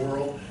in our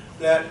world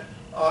that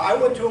I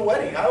went to a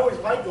wedding. I always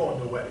like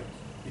going to weddings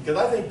because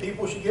I think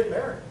people should get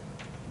married.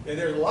 And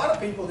there's a lot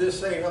of people just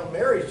say, well,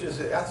 marriage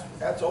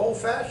that's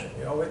old-fashioned.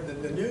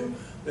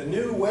 The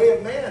new way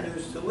of man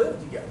is to live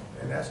together,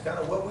 and that's kind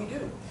of what we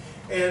do.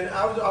 And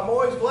I'm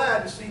always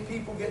glad to see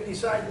people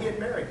decide to get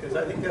married because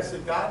I think that's a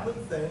godly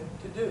thing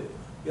to do.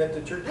 Yet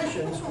the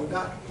traditions would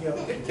not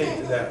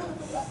dictate to that.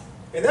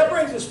 And that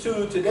brings us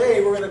to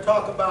today. We're going to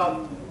talk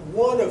about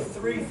one of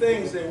 3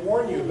 things they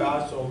warn you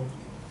about. So,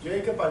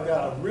 Jacob, I've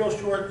got a real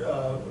short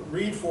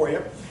read for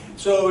you.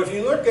 So if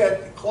you look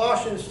at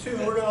Colossians 2,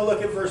 we're going to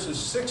look at verses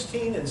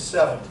 16 and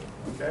 17.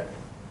 Okay?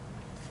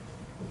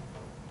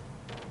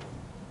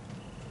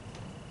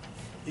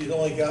 He's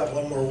only got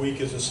one more week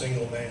as a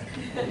single man.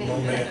 No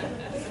man.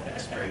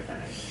 Let's pray for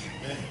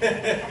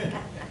him.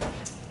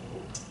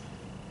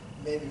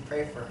 Maybe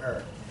pray for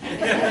her.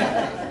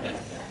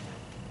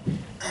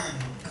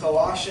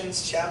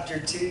 Colossians chapter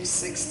 2,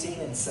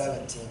 16 and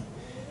 17.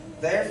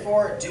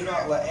 Therefore, do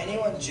not let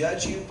anyone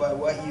judge you by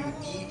what you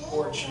eat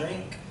or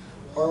drink,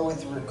 or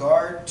with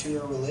regard to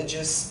a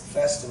religious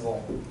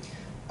festival,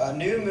 a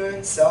new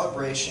moon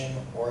celebration,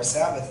 or a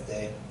Sabbath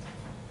day.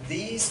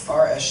 These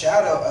are a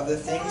shadow of the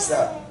things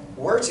that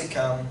were to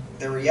come.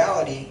 The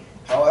reality,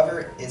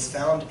 however, is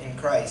found in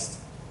Christ.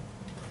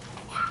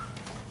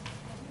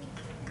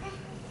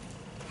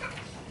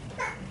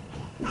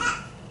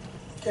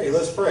 Okay,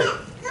 let's pray.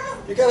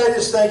 God, I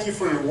just thank you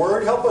for your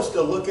word. Help us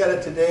to look at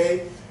it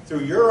today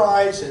through your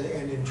eyes and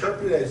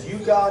interpret it as you,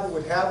 God,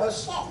 would have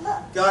us.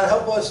 God,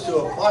 help us to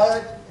apply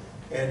it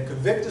and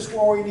convict us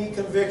where we need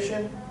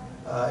conviction.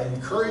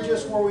 Encourage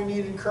us where we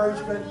need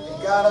encouragement.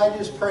 And God, I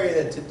just pray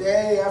that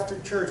today after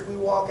church we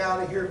walk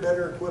out of here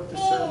better equipped to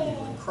serve you.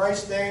 In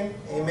Christ's name,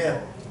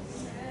 amen.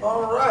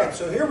 All right,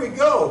 so here we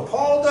go.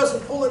 Paul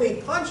doesn't pull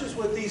any punches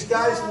with these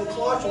guys in the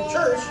Colossian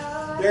church.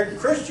 They're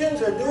Christians,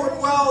 they're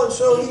doing well, and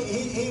so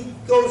he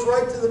goes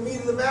right to the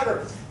meat of the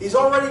matter. He's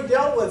already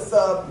dealt with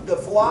the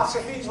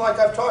philosophies like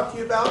I've talked to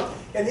you about.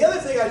 And the other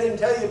thing I didn't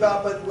tell you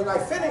about, but when I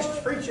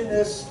finished preaching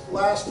this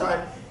last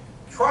time,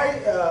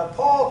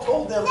 Paul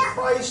told them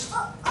Christ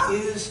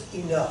is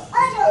enough.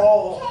 He's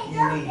all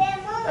you need.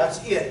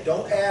 That's it.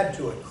 Don't add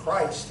to it.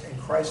 Christ and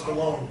Christ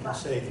alone can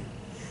save you.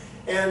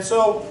 And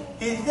so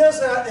he does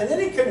that, and then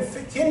he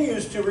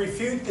continues to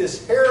refute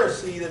this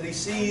heresy that he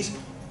sees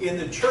in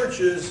the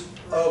churches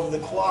of the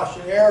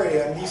Colossian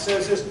area. And he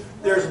says this,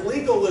 there's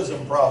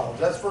legalism problems.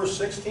 That's verse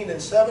 16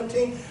 and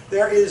 17.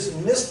 There is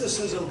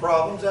mysticism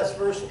problems. That's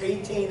verse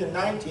 18 and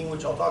 19,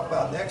 which I'll talk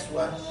about next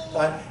time.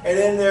 And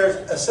then there's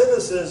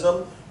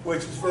asceticism,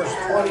 which is verse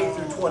 20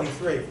 through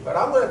 23. But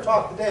I'm going to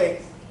talk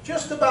today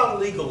just about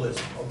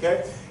legalism,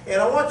 okay?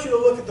 And I want you to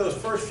look at those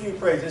first few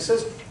phrases. It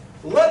says,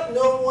 let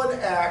no one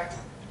act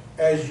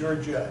as your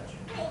judge.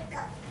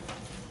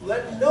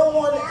 Let no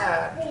one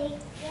act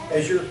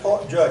as your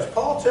judge.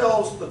 Paul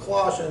tells the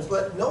Colossians,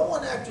 let no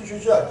one act as your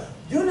judge.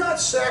 Do not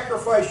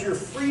sacrifice your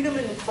freedom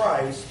in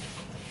Christ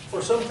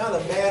for some kind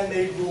of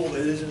man-made rule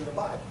that isn't in the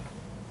Bible.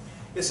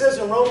 It says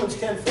in Romans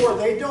 10:4,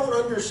 they don't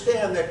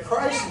understand that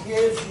Christ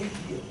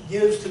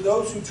gives to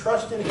those who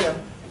trust in Him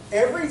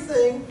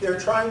everything they're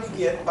trying to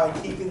get by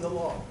keeping the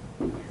law.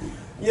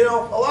 You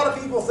know, a lot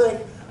of people think,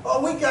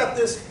 oh, we got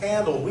this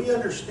handled. We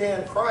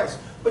understand Christ.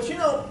 But you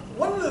know,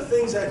 one of the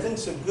things I think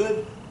is a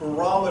good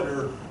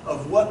barometer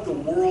of what the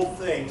world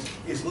thinks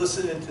is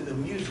listening to the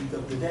music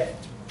of the day.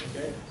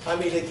 Okay? I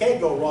mean, they can't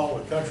go wrong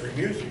with country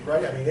music,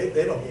 right? I mean,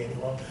 they don't get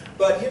any wrong.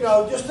 But, you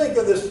know, just think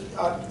of this.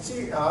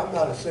 See, I'm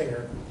not a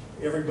singer.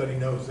 Everybody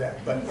knows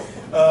that.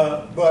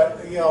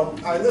 But you know,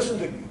 I listen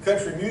to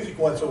country music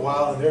once in a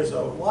while, and there's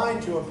a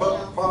line to a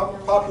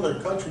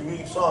popular country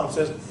music song that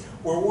says,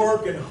 we're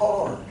working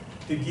hard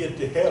to get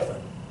to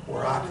heaven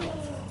where I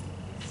come from.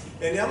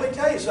 And let me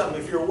tell you something,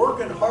 if you're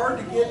working hard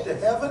to get to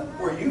heaven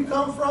where you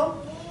come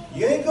from,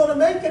 you ain't going to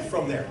make it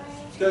from there.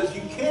 Because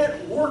you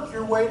can't work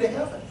your way to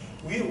heaven.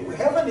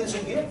 Heaven is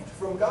a gift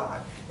from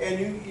God. And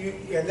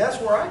and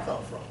that's where I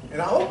come from.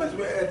 And I hope at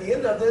the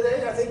end of the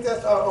day,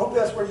 I hope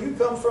that's where you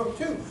come from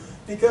too.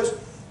 Because,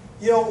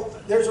 you know,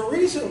 there's a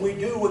reason we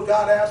do what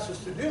God asks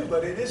us to do,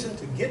 but it isn't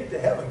to get to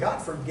heaven.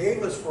 God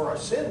forgave us for our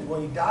sins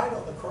when He died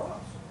on the cross.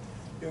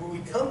 And when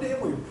we come to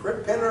Him, we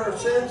repent of our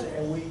sins,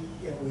 and we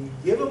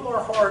give Him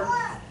our heart,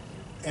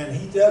 and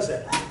He does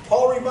that.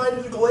 Paul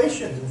reminded the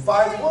Galatians in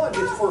 5:1,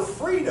 it's for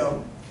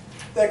freedom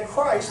that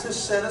Christ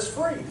has set us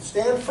free.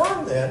 Stand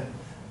firm then,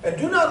 and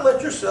do not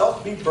let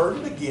yourselves be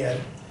burdened again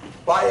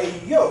by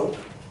a yoke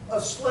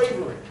of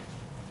slavery.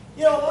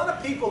 You know, a lot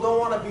of people don't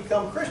want to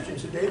become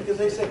Christians today because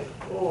they say,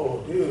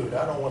 oh, dude,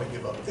 I don't want to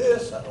give up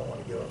this, I don't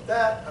want to give up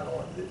that, I don't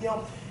want to, you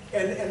know.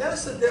 And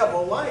that's the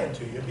devil lying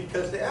to you,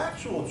 because the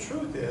actual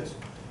truth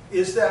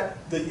is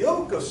that the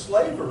yoke of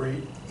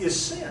slavery is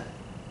sin.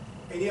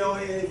 And you know,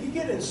 if you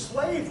get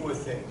enslaved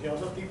with things, you know,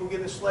 some people get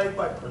enslaved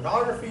by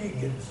pornography, you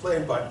get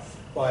enslaved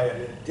by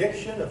an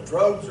addiction of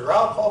drugs or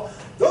alcohol.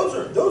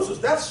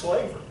 That's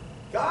slavery.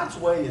 God's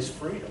way is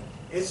freedom.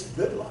 It's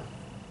the good life.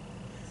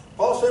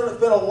 Paul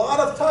spent a lot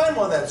of time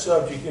on that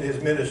subject in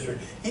his ministry.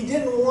 He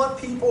didn't want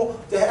people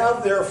to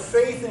have their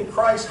faith in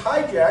Christ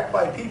hijacked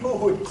by people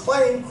who had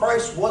claimed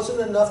Christ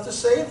wasn't enough to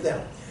save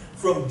them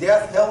from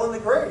death, hell, and the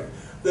grave.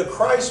 The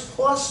Christ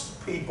plus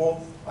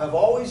people have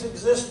always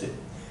existed.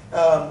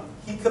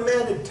 He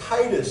commanded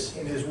Titus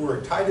in his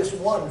word, Titus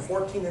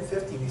 1:14 and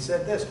 15. He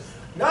said this,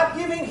 not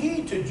giving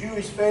heed to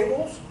Jewish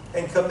fables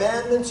and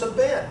commandments of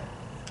men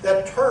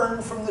that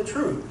turn from the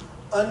truth.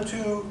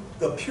 Unto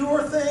the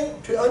pure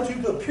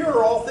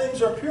all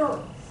things are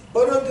pure.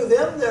 But unto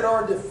them that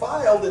are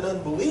defiled and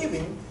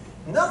unbelieving,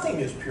 nothing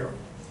is pure.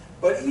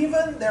 But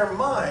even their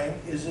mind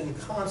is in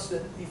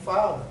constant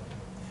defilement.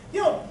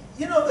 You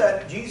know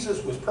that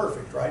Jesus was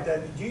perfect, right?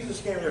 That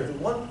Jesus came there as the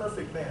one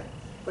perfect man.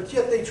 But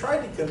yet they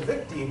tried to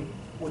convict Him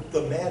with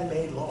the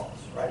man-made laws,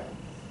 right?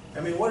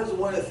 I mean, what is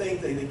one of the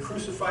things they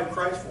crucified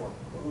Christ for?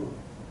 Ooh,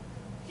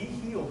 He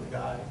healed the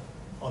guy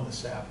on the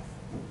Sabbath.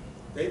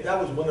 That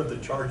was one of the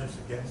charges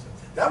against Him.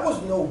 That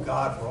was no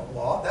God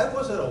law. That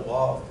wasn't a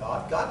law of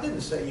God. God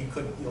didn't say you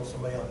couldn't heal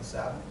somebody on the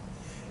Sabbath.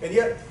 And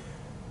yet,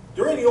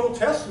 during the Old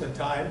Testament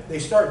time, they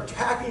started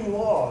tacking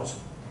laws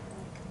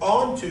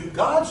onto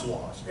God's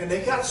laws. And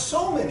they got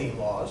so many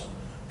laws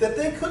that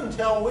they couldn't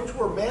tell which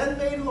were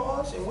man-made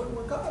laws and which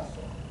were God's laws.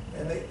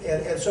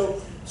 And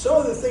so some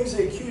of the things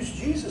they accused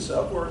Jesus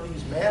of were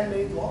these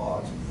man-made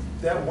laws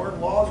that weren't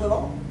laws at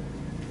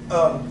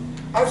all.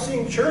 I've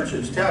seen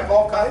churches tack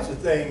all kinds of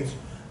things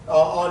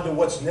onto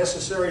what's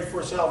necessary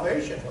for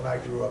salvation when I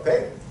grew up.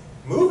 Hey,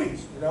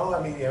 movies, you know,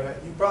 I mean,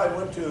 you probably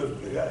went to,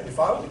 if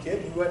I was a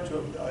kid, you went to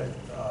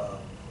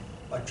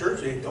a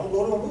church, they don't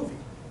go to a movie.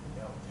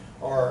 You know?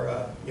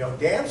 Or, you know,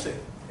 dancing,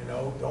 you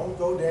know, don't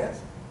go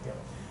dancing. You know?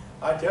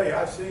 I tell you,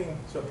 I've seen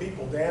some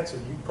people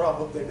dancing,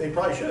 they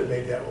probably should have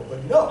made that rule,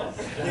 but no.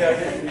 Yeah,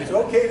 it's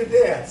okay to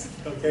dance,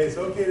 okay, it's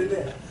okay to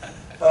dance.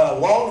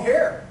 Long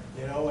hair.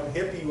 You know, when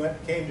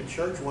hippie came to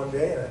church one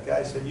day, and a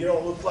guy said, "You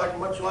don't look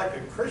much like a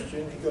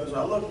Christian." He goes,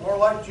 "I look more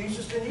like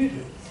Jesus than you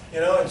do."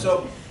 You know, and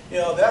so, you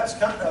know, that's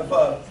kind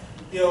of,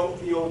 you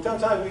know,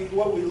 sometimes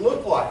what we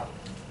look like.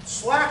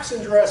 Slacks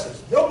and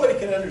dresses. Nobody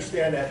can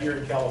understand that here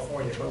in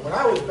California. But when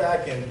I was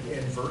back in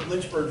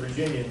Lynchburg,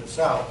 Virginia, in the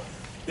South,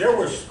 there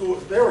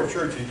were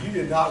churches you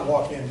did not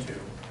walk into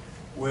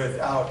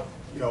without,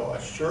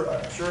 a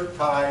shirt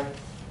tie,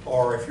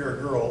 or if you're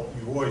a girl,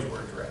 you always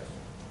wear a dress.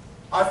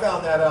 I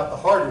found that out the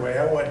hard way.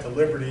 I went to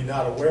Liberty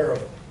not aware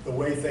of the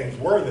way things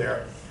were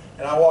there.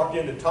 And I walked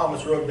into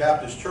Thomas Road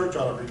Baptist Church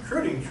on a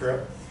recruiting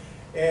trip,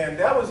 and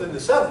that was in the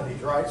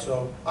 70s, right?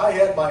 So I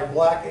had my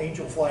black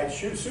Angel Flight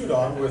suit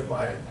on with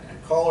my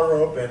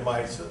collar up and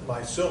my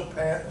silk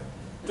pants.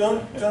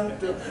 Dun, dun,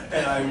 dun.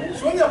 And I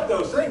swing up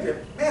those things, and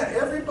man,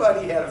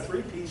 everybody had a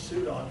three-piece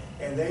suit on,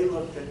 and they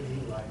looked at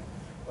me like,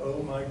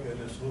 oh my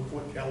goodness, look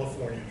what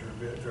California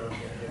drove in,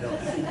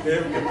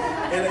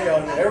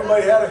 And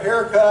everybody had a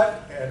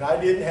haircut, and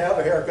I didn't have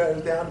a haircut. It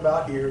was down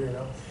about here,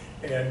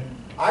 And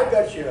I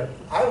bet you,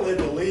 I led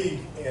the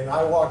league, and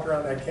I walked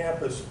around that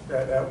campus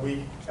that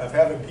week of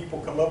having people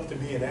come up to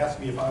me and ask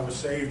me if I was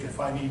saved, if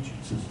I need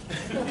Jesus.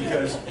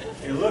 Because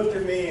they looked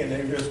at me and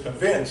they were just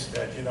convinced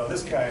that,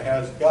 this guy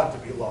has got to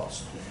be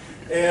lost.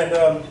 And,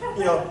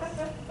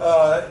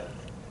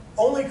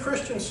 only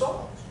Christian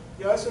songs.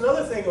 That's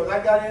another thing. When I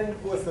got in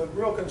with a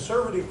real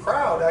conservative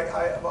crowd,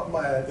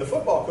 the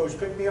football coach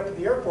picked me up at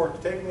the airport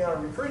to take me on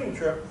a recruiting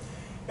trip.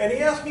 And he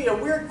asked me a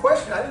weird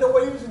question. I didn't know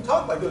what he was going to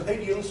talk about. He goes, hey,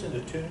 do you listen to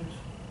tunes?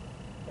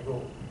 I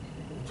go,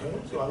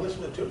 tunes? Do I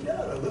listen to tunes?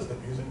 Yeah, I listen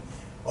to music.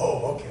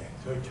 Oh, okay.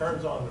 So he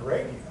turns on the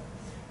radio.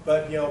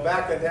 But,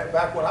 back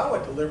when I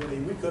went to Liberty,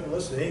 we couldn't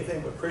listen to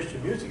anything but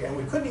Christian music. And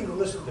we couldn't even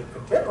listen to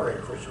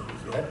contemporary Christian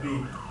music. It had to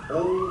be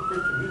old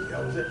Christian music.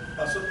 That was it.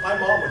 My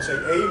mom would say,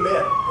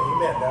 amen.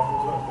 Amen. That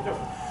was the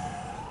difference.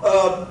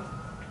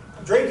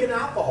 Drinking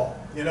alcohol.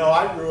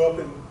 I grew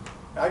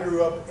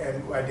up,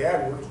 and my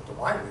dad worked at the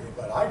winery,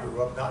 but I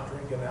grew up not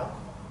drinking alcohol.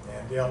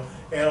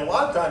 And a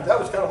lot of times that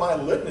was kind of my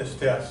litmus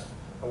test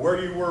of where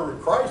you were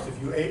with Christ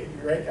if you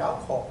drank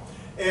alcohol.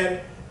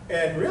 And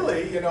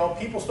really,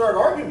 people started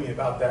arguing with me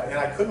about that, and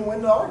I couldn't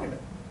win the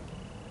argument.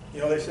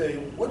 They say,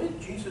 what did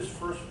Jesus'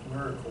 first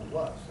miracle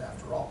was,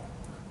 after all?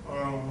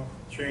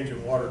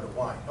 Changing water to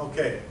wine.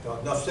 Okay,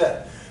 enough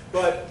said.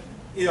 But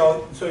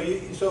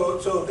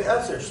so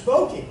that's there.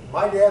 Smoking.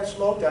 My dad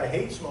smoked. I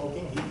hate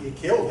smoking. He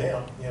killed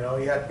him. He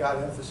had got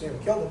emphysema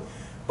and killed him.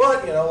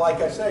 But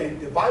like I say,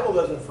 the Bible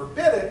doesn't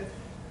forbid it.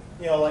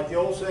 Like the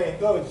old saying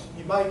goes,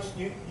 you might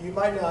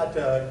not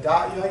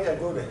die. You might not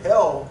go to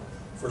hell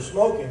for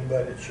smoking,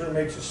 but it sure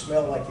makes you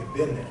smell like you've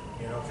been there.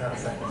 Kind of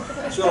thing.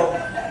 So all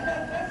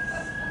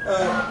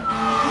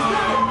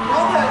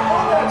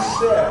that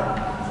said,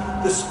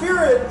 the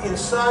spirit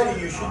inside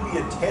of you should be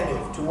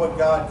attentive to what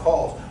God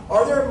calls.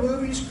 Are there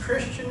movies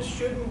Christians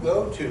shouldn't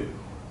go to?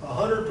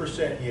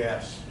 100%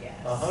 yes.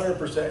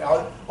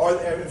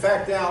 100%. In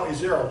fact, now,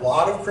 is there a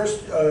lot of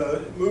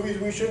movies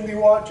we shouldn't be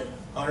watching?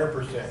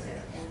 100% yes.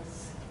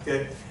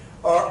 Okay.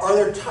 Are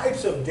there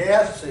types of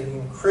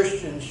dancing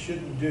Christians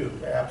shouldn't do?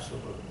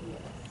 Absolutely.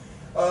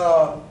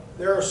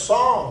 There are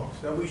songs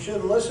that we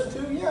shouldn't listen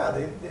to? Yeah,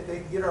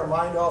 they get our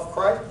mind off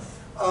Christ.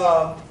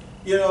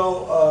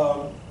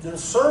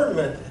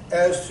 Discernment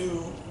as to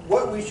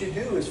what we should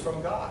do is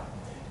from God.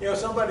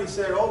 Somebody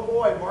said, oh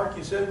boy, Mark,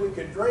 you said we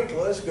could drink,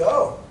 let's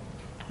go.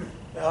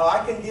 Now,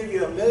 I can give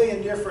you a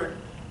million different,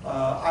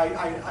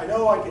 I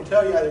know I can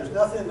tell you there's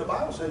nothing in the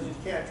Bible says you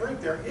can't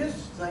drink. There is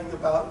a thing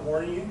about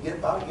warning you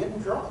about getting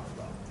drunk.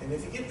 And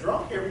if you get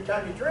drunk every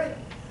time you drink,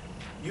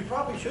 you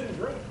probably shouldn't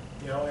drink.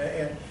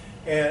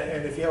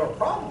 And if you have a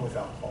problem with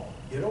alcohol,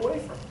 get away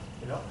from it.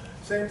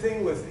 Same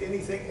thing with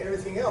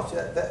everything else.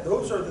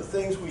 Those are the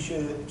things we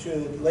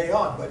should lay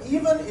on. But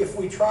even if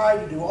we try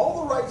to do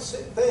all the right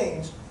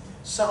things,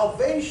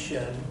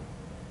 salvation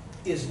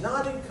is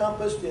not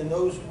encompassed in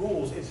those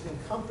rules. It's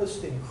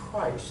encompassed in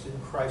Christ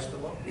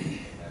alone.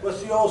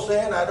 What's the old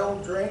saying? I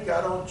don't drink,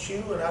 I don't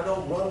chew, and I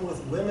don't run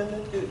with women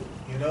that do.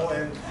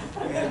 And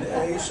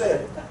he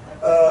said,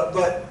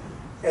 but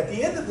at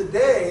the end of the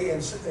day,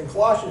 in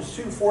Colossians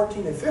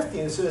 2:14 and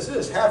 15, it says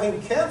this,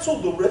 having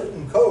canceled the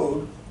written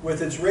code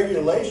with its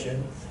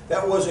regulation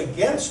that was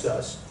against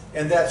us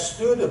and that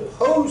stood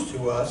opposed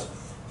to us,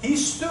 he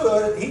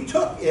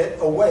took it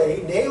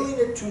away, nailing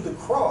it to the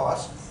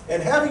cross,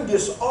 and having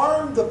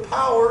disarmed the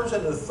powers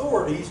and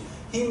authorities,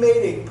 he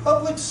made a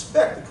public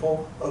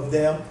spectacle of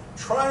them,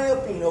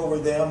 triumphing over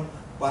them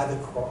by the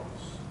cross.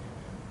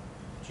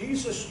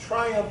 Jesus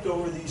triumphed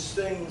over these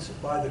things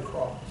by the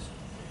cross.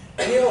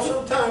 And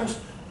sometimes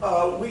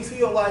we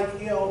feel like,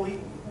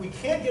 we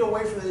can't get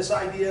away from this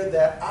idea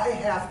that I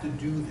have to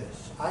do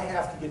this. I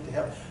have to get to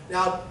heaven.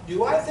 Now,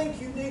 do I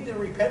think you need to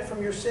repent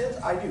from your sins?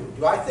 I do.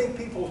 Do I think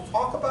people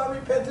talk about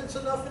repentance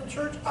enough in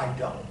church? I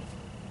don't.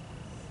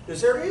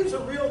 Because there is a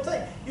real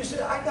thing. You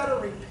say, I got to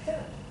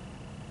repent.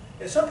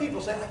 And some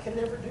people say, I can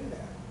never do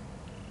that.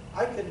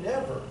 I can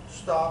never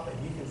stop,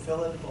 and you can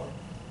fill in the blank.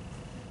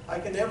 I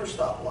can never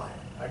stop lying.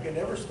 I can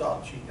never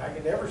stop cheating. I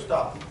can never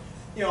stop,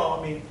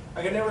 I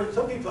can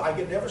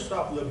never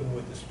stop living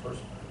with this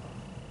person.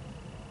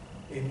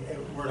 And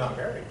we're not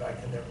married, but I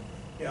can never,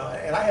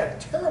 and I had a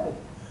terrible,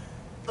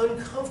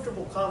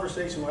 uncomfortable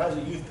conversation when I was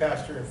a youth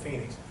pastor in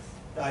Phoenix.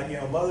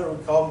 Mother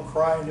would call and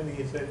crying to me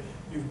and said,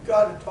 you've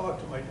got to talk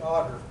to my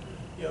daughter.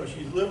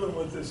 She's living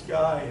with this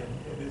guy,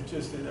 and it's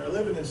just, and they're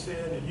living in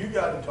sin, and you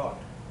got to talk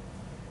to her.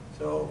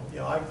 So, you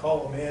know, I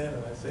call them in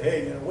and I say,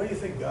 hey, you know, what do you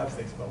think God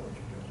thinks about what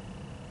you're doing?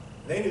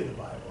 And they knew the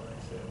Bible, and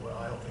I said, well,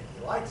 I don't think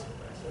he likes it.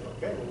 And I said,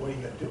 okay, well, what are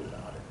you going to do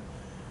about it?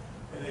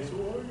 And they said,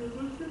 well,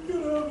 let's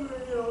get out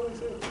there, you know. I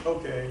said,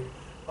 okay,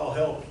 I'll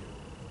help you.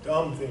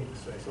 Dumb thing to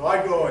say. So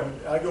I go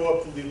up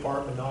to the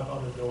apartment, knock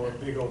on the door,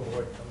 big old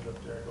boy comes up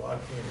there and go, I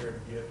came here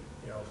to get,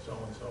 you know,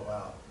 so-and-so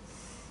out.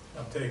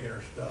 I'm taking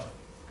her stuff.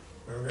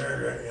 You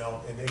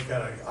know, and they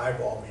kind of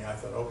eyeballed me. I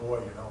thought, oh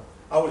boy, you know,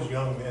 I was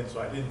young then, so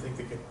I didn't think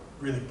they could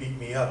really beat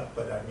me up,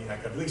 but I mean, I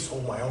could at least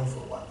hold my own for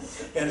a while.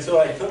 And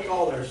so I took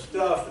all their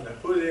stuff and I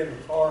put it in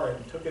the car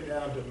and took it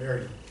down to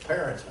Mary's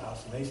parents'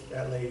 house, and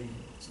that lady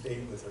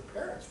stayed with her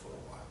parents for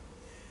a while.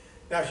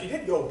 Now, she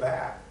did go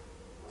back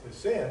to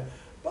sin,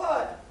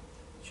 but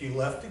she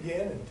left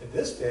again, and to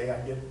this day, I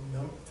get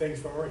things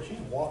from her, and she's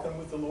walking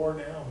with the Lord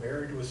now,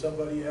 married with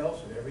somebody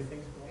else, and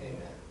everything's going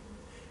on.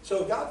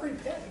 So God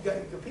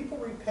people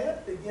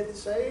repent, they get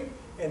saved,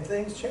 and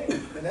things change.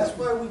 And that's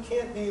why we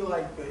can't be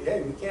like,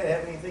 hey, we can't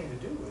have anything to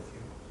do with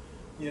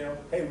you. You know,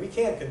 hey, we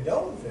can't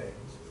condone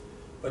things,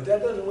 but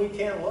that doesn't mean we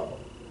can't love them.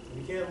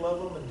 We can't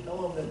love them and tell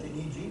them that they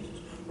need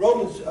Jesus.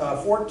 Romans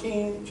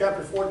 14,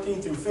 chapter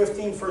 14 through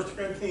 15, 1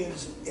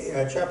 Corinthians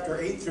chapter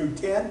 8 through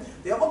 10,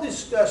 they all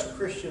discuss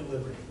Christian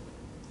liberty.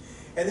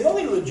 And the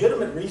only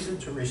legitimate reason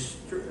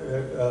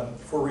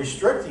for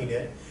restricting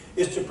it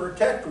is to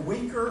protect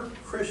weaker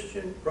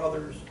Christian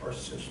brothers or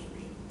sisters.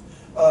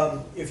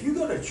 If you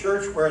go to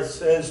church where it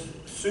says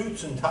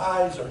suits and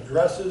ties or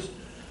dresses,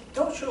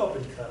 don't show up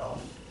in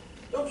cutoffs.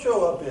 Don't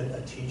show up in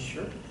a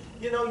t-shirt.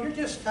 You know, you're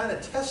just kind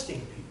of testing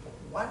people.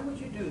 Why would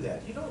you do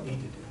that? You don't need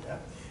to do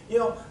that. You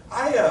know,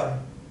 I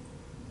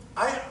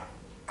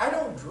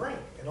don't drink,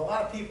 and a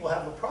lot of people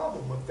have a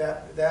problem with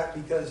that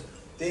because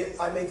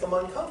I make them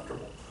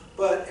uncomfortable.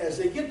 But as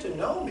they get to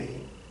know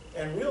me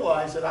and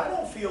realize that I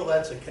don't feel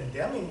that's a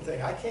condemning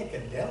thing, I can't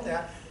condemn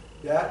that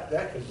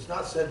because it's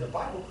not said in the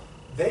Bible.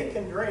 They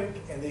can drink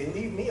and they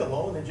leave me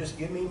alone and just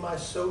give me my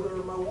soda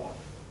or my water,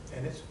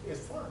 and it's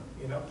fun,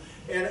 you know.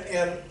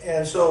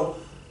 And so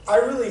I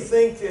really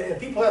think, and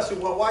people ask me,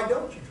 well, why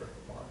don't you drink,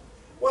 Mark?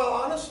 Well,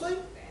 honestly,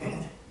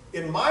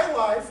 in my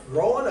life,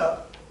 growing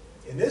up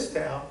in this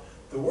town,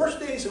 the worst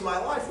days of my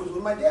life was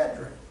when my dad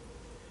drank.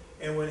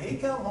 And when he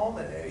come home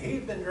and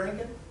he'd been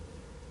drinking,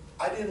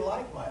 I didn't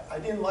like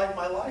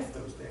my life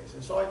those days.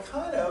 And so I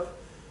kind of,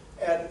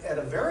 at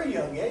a very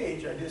young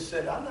age, I just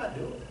said, I'm not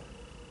doing it.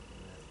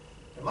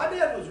 And my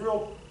dad was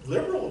real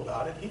liberal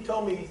about it. He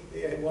told me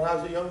when I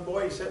was a young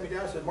boy, he sat me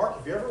down and said, Mark,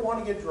 if you ever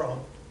want to get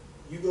drunk,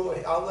 you go,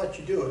 I'll let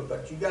you do it,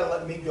 but you got to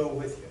let me go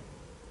with you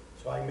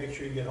so I can make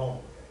sure you get home.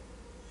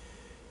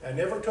 Okay? I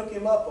never took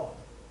him up on it.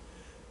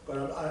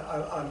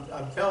 But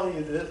I'm telling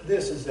you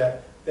this is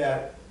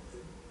that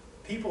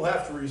people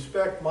have to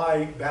respect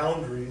my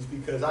boundaries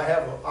because I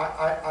have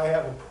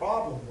a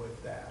problem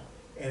with that,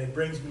 and it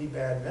brings me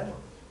bad memories.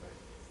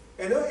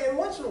 And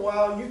once in a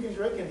while, you can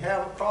drink and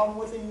have a problem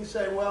with it, and you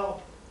say,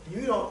 well,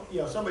 you don't, you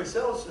know, somebody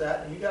sells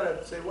that, and you got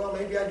to say, well,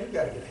 maybe I do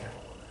got to get a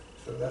handle on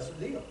that. So that's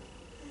the deal.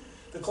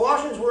 The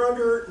Colossians were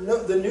under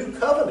the new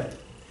covenant,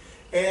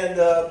 and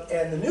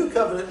the new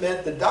covenant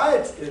meant the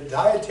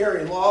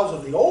dietary laws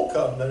of the old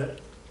covenant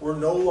were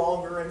no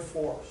longer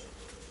enforced.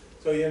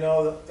 So, you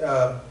know,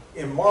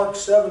 in Mark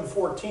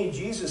 7:14,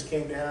 Jesus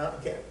came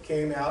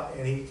out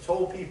and he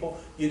told people,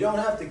 you don't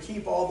have to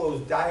keep all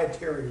those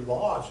dietary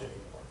laws anymore.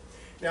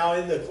 Now,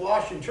 in the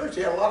Colossian church,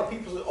 they had a lot of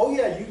people say, oh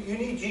yeah, you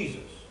need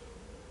Jesus,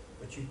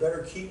 but you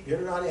better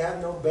not have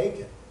no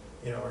bacon,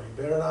 you know, or you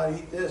better not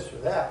eat this or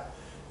that,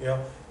 you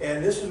know.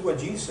 And this is what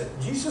Jesus said.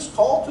 Jesus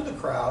called to the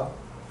crowd,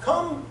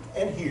 come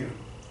and hear.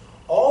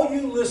 All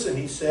you listen,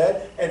 he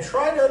said, and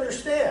try to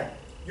understand.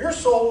 Your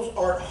souls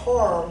aren't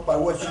harmed by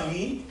what you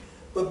eat,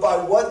 but by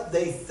what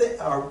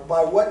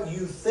by what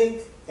you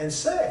think and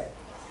say.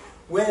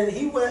 Then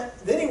he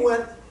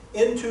went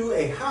into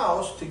a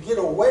house to get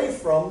away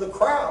from the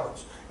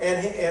crowds,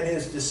 and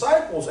his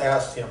disciples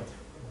asked him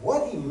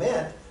what he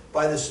meant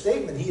by the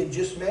statement he had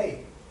just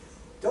made.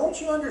 Don't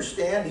you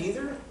understand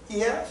either?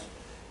 He asked.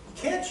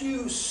 Can't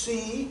you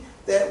see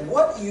that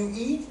what you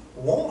eat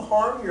won't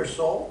harm your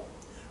soul?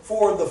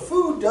 For the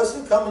food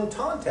doesn't come in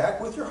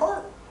contact with your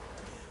heart,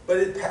 but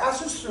it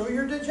passes through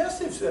your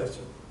digestive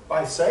system.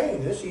 By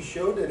saying this, he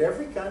showed that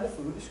every kind of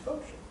food is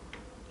kosher.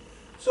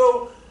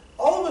 So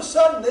all of a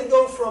sudden, they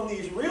go from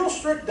these real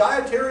strict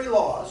dietary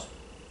laws,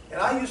 and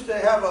I used to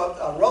have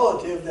a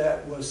relative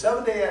that was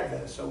Seventh-day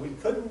Adventist, so we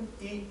couldn't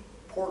eat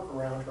pork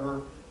around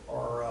her,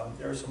 or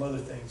there were some other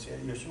things.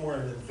 She's more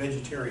on the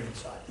vegetarian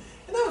side,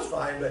 and that was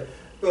fine.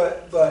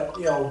 But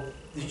you know,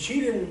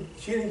 she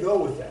didn't go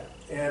with that.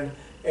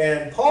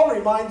 And Paul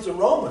reminds the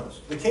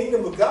Romans, the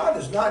kingdom of God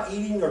is not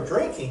eating or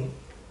drinking,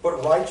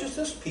 but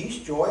righteousness, peace,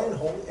 joy,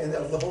 and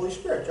of the Holy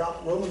Spirit.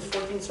 Romans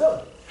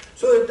 14:7.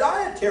 So the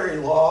dietary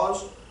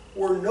laws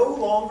were no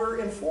longer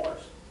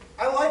enforced.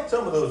 I like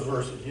some of those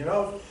verses. You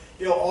know,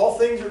 all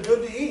things are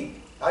good to eat.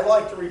 I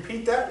like to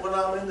repeat that when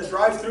I'm in the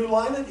drive-through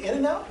line at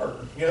In-N-Out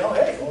Burger. You know,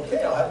 hey,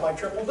 okay, I'll have my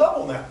triple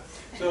double now.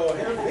 So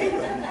here's me.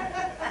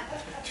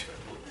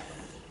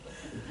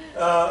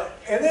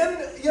 And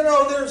then, you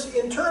know, there's,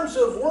 in terms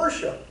of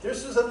worship,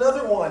 this is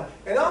another one.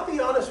 And I'll be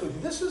honest with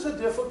you, this is a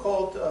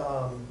difficult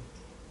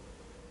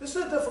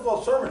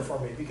sermon for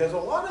me, because a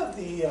lot of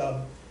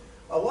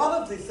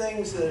the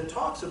things that it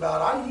talks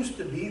about, I used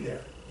to be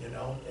there, you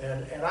know,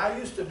 and I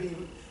used to be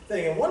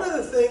thinking. One of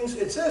the things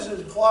it says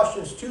in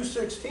Colossians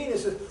 2:16, it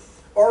says,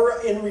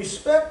 or in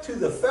respect to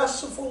the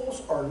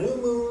festivals, or new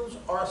moons,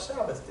 or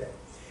Sabbath day.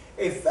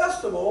 A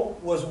festival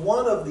was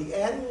one of the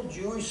annual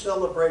Jewish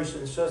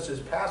celebrations such as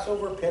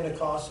Passover,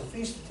 Pentecost, the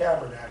Feast of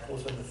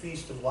Tabernacles, and the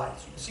Feast of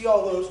Lights. You can see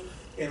all those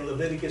in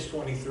Leviticus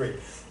 23.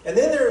 And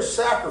then there are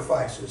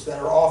sacrifices that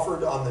are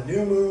offered on the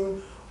new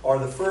moon or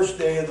the first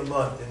day of the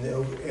month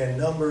in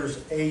Numbers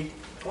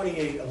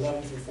 8:28,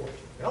 11 through 14.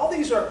 And all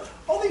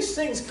these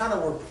things kind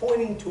of were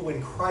pointing to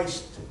when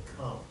Christ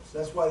comes.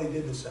 That's why they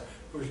did this.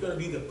 There's going to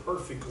be the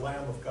perfect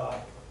Lamb of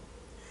God.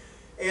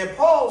 And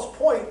Paul's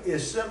point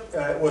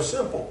was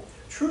simple.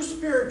 True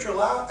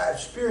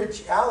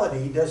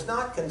spirituality does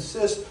not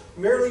consist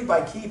merely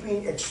by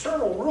keeping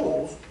external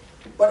rules,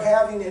 but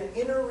having an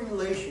inner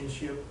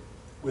relationship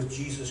with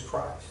Jesus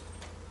Christ.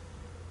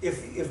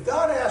 If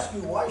God asks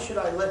you, why should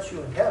I let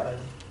you in heaven,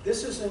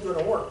 this isn't going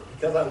to work,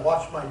 because I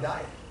watch my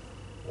diet.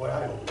 Boy,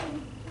 I hope.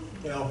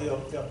 You know,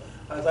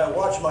 as I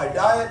watch my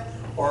diet,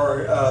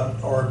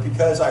 or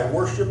because I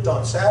worshipped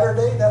on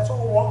Saturday, that's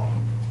all wrong.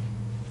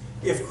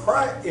 If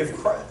Christ,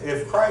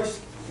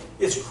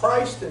 it's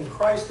Christ and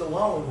Christ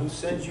alone who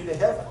sends you to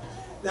heaven.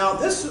 Now,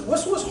 this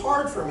was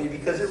hard for me,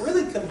 because it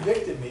really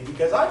convicted me,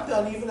 because I've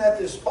done, even at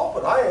this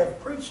pulpit, I have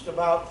preached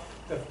about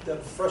the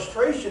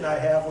frustration I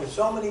have with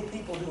so many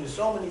people doing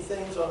so many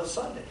things on a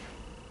Sunday.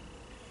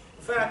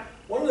 In fact,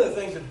 one of the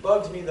things that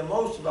bugs me the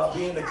most about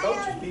being a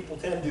coach is people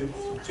tend to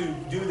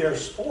do their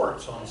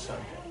sports on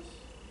Sunday.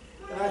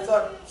 And I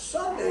thought,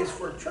 Sundays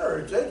for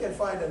church, they can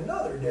find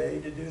another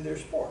day to do their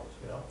sports,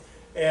 you know.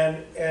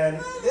 And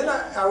then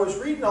I was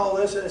reading all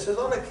this, and it says,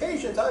 on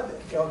occasions, I've been,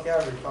 you know, okay, I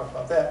already talked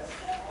about that.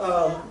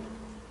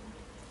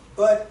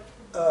 But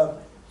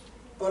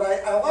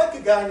I like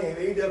a guy named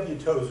A.W.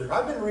 Tozer.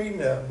 I've been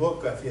reading a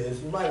book of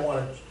his. You might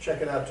want to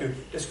check it out too.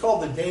 It's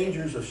called The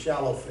Dangers of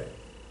Shallow Faith.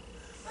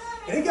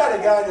 And he got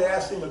a guy that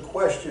asked him a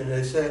question.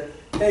 They said,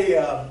 hey,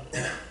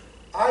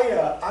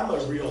 I'm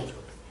a realtor.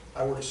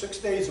 I work 6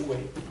 days a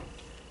week.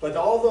 But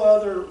all the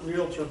other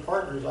realtor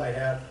partners I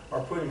have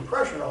are putting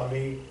pressure on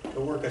me to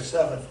work a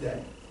 7th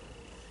day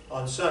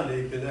on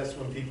Sunday, because that's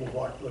when people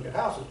look at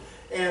houses.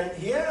 And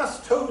he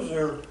asked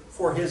Tozer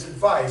for his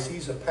advice.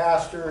 He's a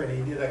pastor,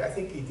 and I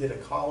think he did a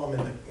column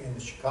in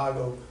the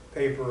Chicago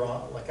paper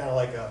on kind of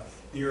like a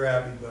Dear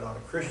Abby, but on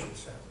a Christian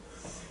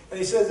sense. And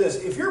he says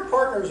this: if your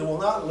partners will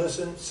not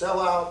listen, sell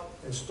out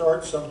and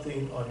start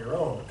something on your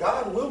own.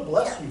 God will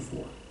bless you for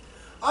it.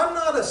 I'm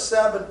not a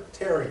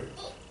Sabbatarian.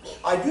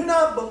 I do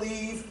not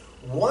believe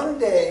one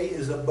day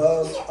is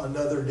above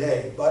another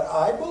day, but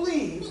I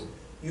believe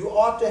you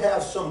ought to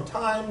have some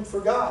time for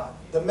God.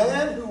 The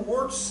man who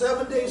works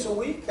 7 days a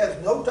week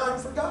has no time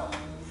for God.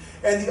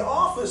 And the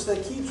office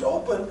that keeps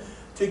open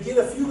to get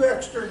a few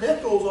extra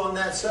nickels on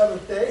that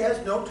 7th day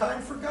has no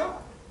time for God.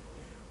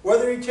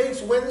 Whether he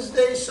takes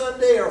Wednesday,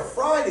 Sunday, or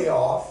Friday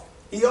off,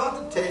 he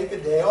ought to take a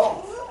day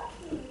off.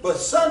 But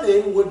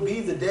Sunday would be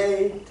the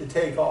day to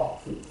take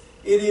off.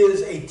 It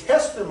is a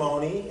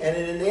testimony, and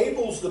it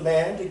enables the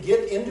man to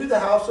get into the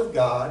house of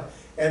God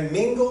and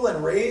mingle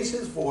and raise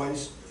his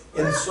voice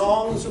in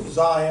songs of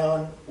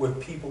Zion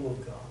with people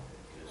of God.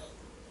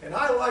 And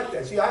I like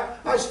that. See,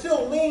 I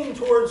still lean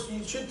towards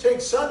you should take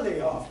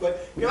Sunday off.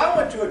 But you know, I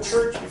went to a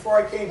church before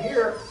I came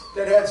here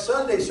that had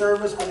Sunday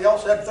service, but they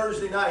also had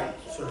Thursday night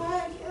service.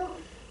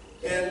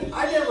 And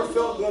I never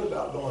felt good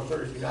about going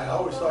Thursday night. I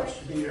always thought you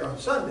should be there on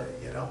Sunday,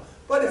 you know.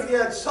 But if you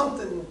had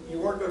something you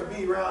weren't going to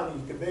be around,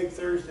 you could make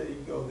Thursday, you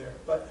could go there.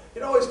 But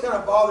it always kind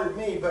of bothered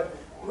me. But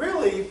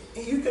really,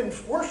 you can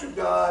worship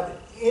God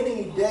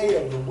any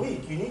day of the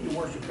week. You need to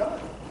worship God.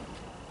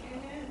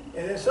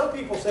 And then some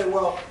people say,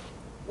 well,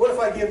 what if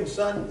I give him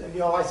Sunday, you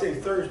know, I say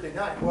Thursday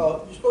night.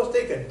 Well, you're supposed to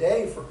take a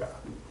day for God.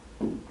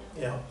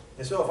 You know,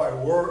 and so if I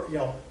were, you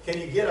know, can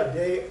you get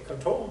a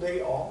total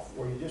day off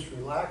where you just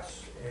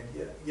relax and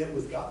get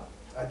with God?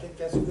 I think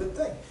that's a good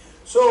thing.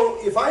 So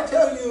if I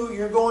tell you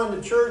you're going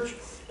to church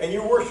and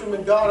you're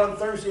worshiping God on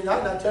Thursday night,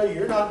 and I tell you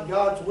you're not in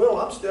God's will,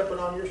 I'm stepping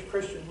on your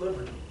Christian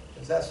liberty.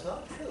 Because that's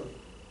not true.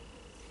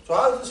 So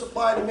how does this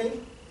apply to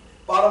me?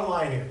 Bottom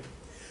line here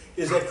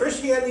is that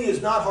Christianity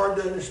is not hard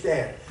to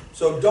understand.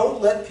 So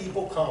don't let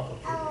people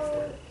complicate it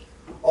for you.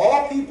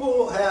 All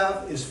people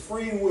have is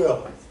free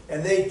will.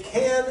 And they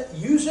can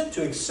use it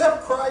to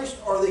accept Christ,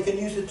 or they can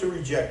use it to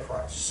reject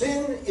Christ.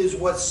 Sin is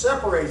what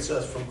separates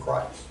us from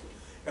Christ.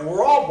 And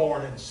we're all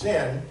born in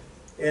sin,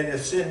 in a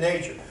sin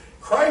nature.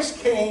 Christ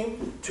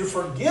came to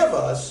forgive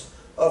us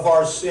of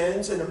our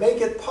sins and to make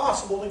it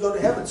possible to go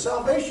to heaven.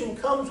 Salvation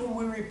comes when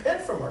we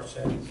repent from our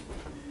sins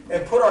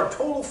and put our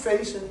total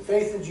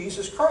faith in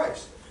Jesus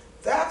Christ.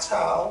 That's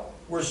how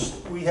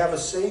we have a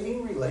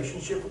saving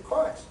relationship with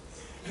Christ.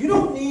 You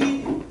don't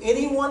need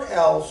anyone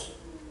else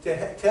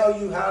to tell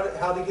you how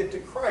to get to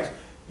Christ.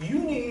 You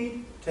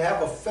need to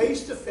have a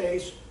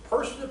face-to-face,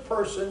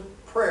 person-to-person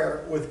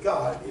prayer with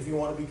God if you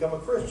want to become a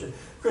Christian.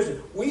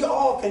 We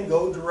all can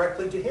go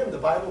directly to Him. The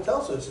Bible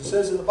tells us. It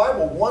says in the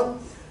Bible, one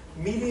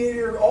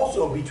mediator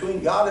also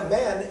between God and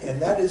man,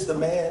 and that is the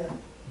man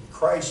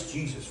Christ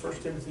Jesus.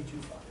 1 Timothy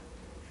 2:5.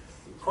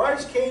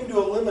 Christ came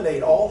to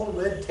eliminate all the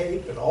red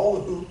tape and all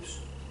the hoops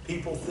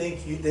people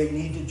think they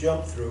need to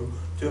jump through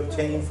to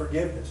obtain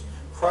forgiveness.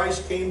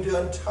 Christ came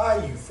to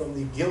untie you from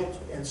the guilt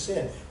and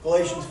sin.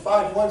 Galatians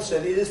 5:1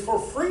 said, it is for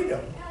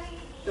freedom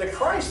that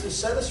Christ has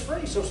set us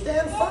free. So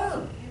stand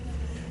firm.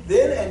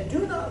 Then, and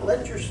do not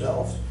let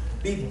yourselves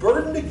be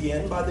burdened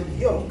again by the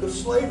yoke of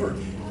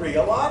slavery.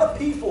 A lot of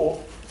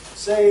people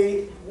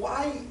say,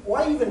 why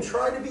even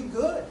try to be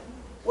good?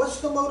 What's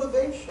the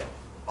motivation?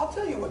 I'll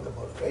tell you what the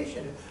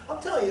motivation is.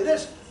 I'll tell you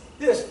this.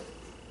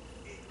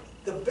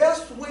 The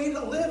best way to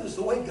live is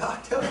the way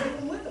God tells you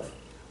to live.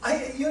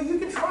 You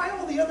can try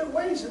all the other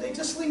ways and they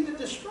just lead to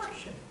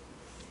destruction.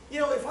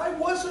 If I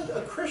wasn't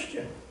a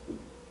Christian,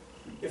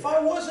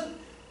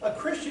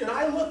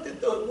 I looked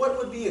at what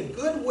would be a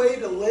good way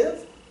to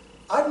live,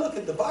 I'd look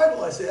at the Bible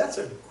and I'd say, that's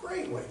a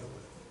great way to live.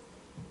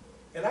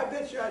 And I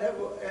bet you I'd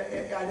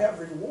have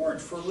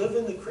rewards for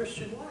living the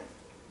Christian life.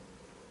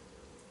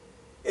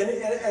 And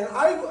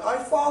I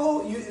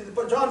follow you,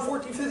 but John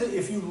 14:15,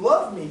 if you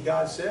love me,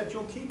 God said,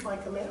 you'll keep my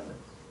commandments.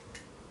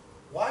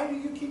 Why do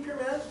you keep your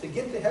commandments? To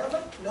get to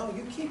heaven? No,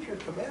 you keep your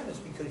commandments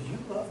because you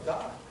love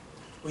God.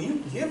 When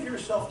you give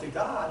yourself to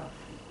God,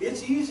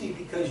 it's easy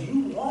because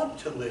you want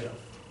to live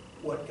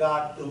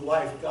the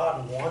life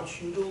God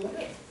wants you to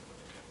live.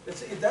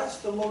 That's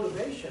the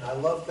motivation. I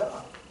love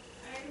God.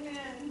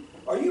 Amen.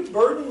 Are you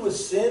burdened with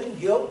sin,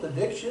 guilt,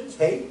 addictions,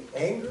 hate,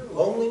 anger,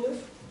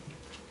 loneliness?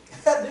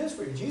 Bad news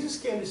for you. Jesus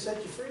came to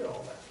set you free of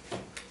all that.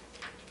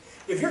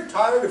 If you're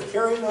tired of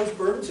carrying those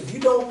burdens, if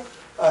you don't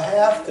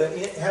have to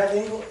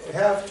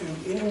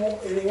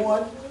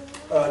anyone,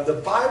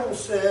 the Bible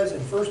says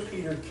in 1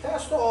 Peter,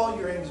 cast all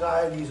your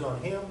anxieties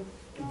on Him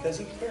because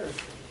He cares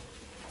for you.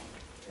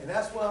 And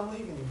that's what I'm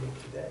leaving you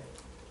with today.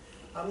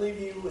 I'm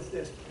leaving you with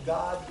this.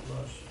 God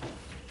loves you.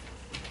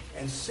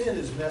 And sin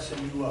is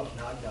messing you up,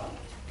 not God.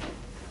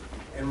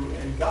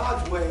 And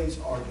God's ways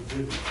are the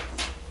good ways.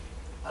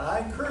 And I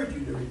encourage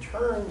you to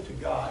return to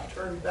God,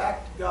 turn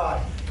back to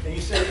God. And you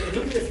say, and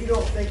even if you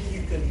don't think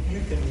you can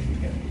repent,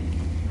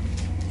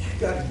 you've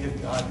got to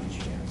give God the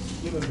chance.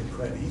 Give Him the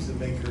credit. He's the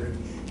maker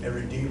and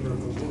redeemer of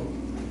the world.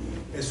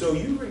 And so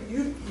you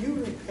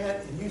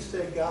repent and you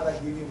say, God, I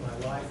give you my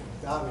life.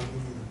 And God will give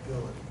you the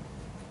ability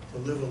to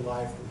live a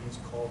life that He's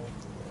called you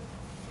to live.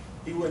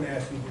 He wouldn't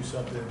ask you to do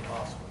something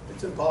impossible.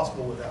 It's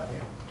impossible without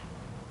Him.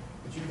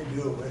 But you can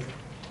do it with Him.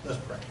 Let's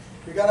pray.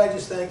 Dear God, I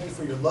just thank you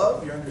for your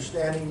love, your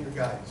understanding, your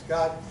guidance.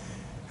 God,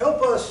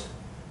 help us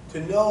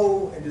to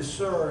know and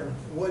discern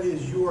what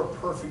is your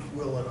perfect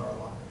will in our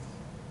lives.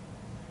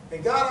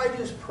 And God, I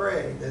just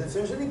pray that if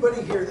there's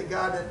anybody here that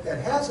God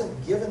that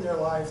hasn't given their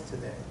life to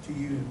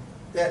you,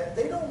 that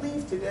they don't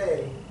leave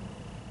today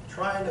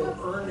trying to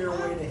earn their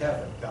way to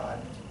heaven,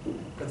 God,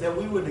 but that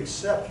we would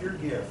accept your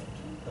gift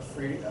of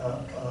an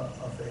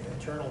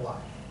eternal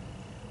life.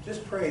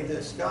 Just pray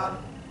this, God,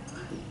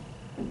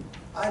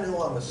 I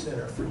know I'm a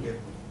sinner, forgive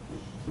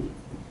me.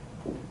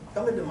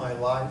 Come into my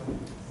life.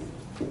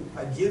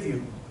 I give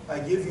you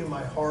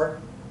my heart.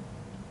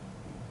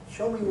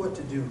 Show me what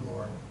to do,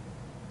 Lord.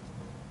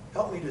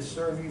 Help me to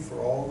serve you for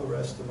all the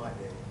rest of my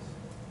days.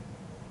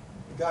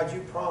 God,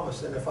 you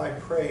promised that if I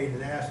prayed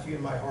and asked you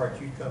in my heart,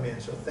 you'd come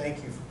in. So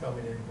thank you for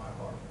coming into my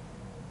heart.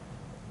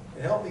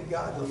 And help me,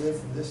 God, to live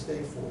from this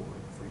day forward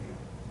for you. In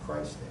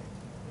Christ's name.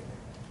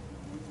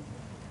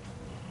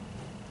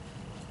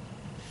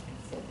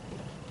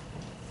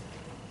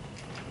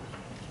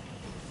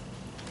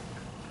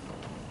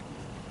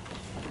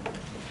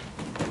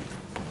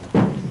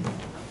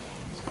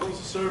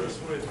 Service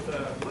with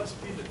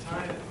Blessed Be the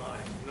Time in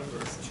Mind, number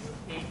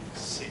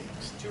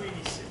 286.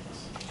 286.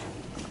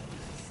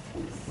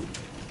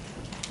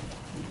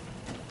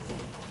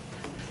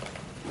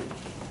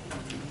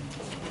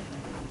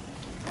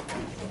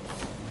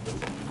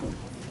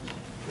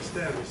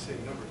 Instead we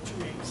sing number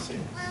 286.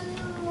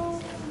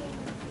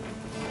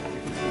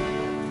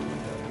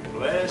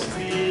 Blessed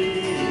be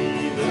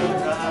the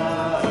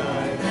time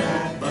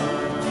and mind.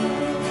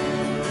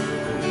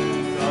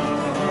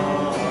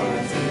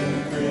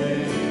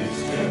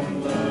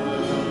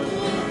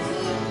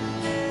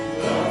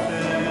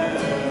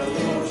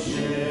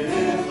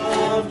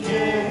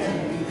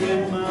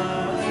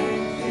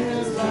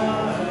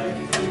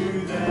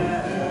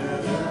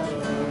 Praise.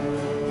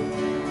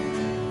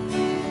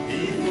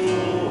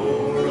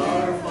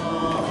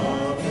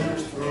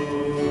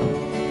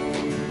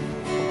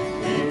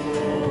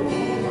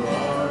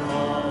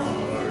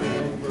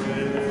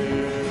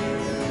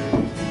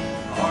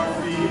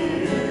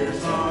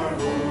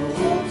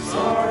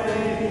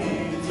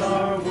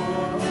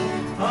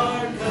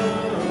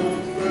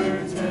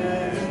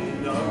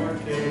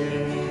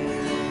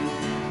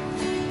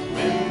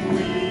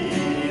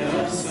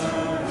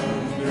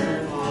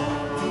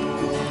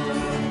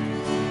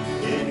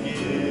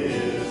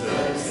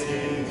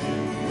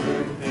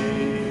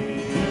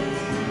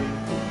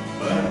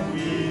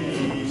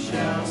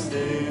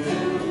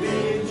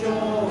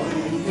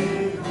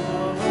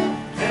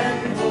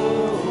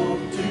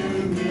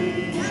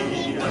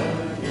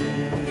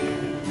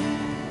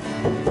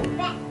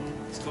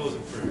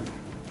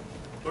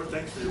 Lord,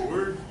 thanks for your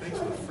word. Thanks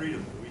for the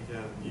freedom that we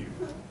have in you.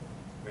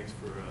 Thanks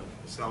for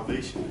the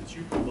salvation that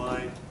you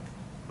provide.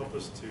 Help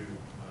us to,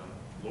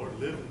 Lord,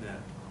 live in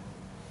that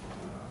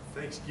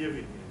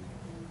thanksgiving and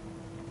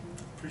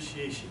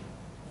appreciation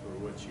for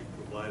what you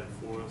provided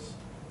for us,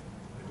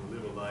 and to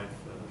live a life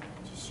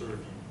to serve you.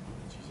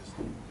 In Jesus'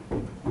 name.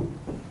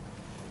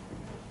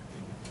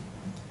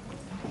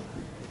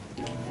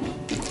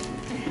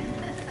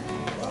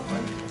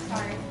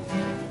 Sorry.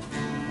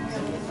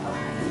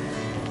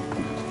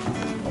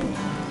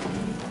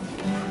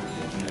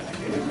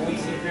 It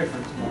makes a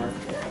difference, Mark.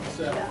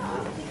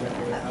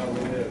 How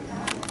we live.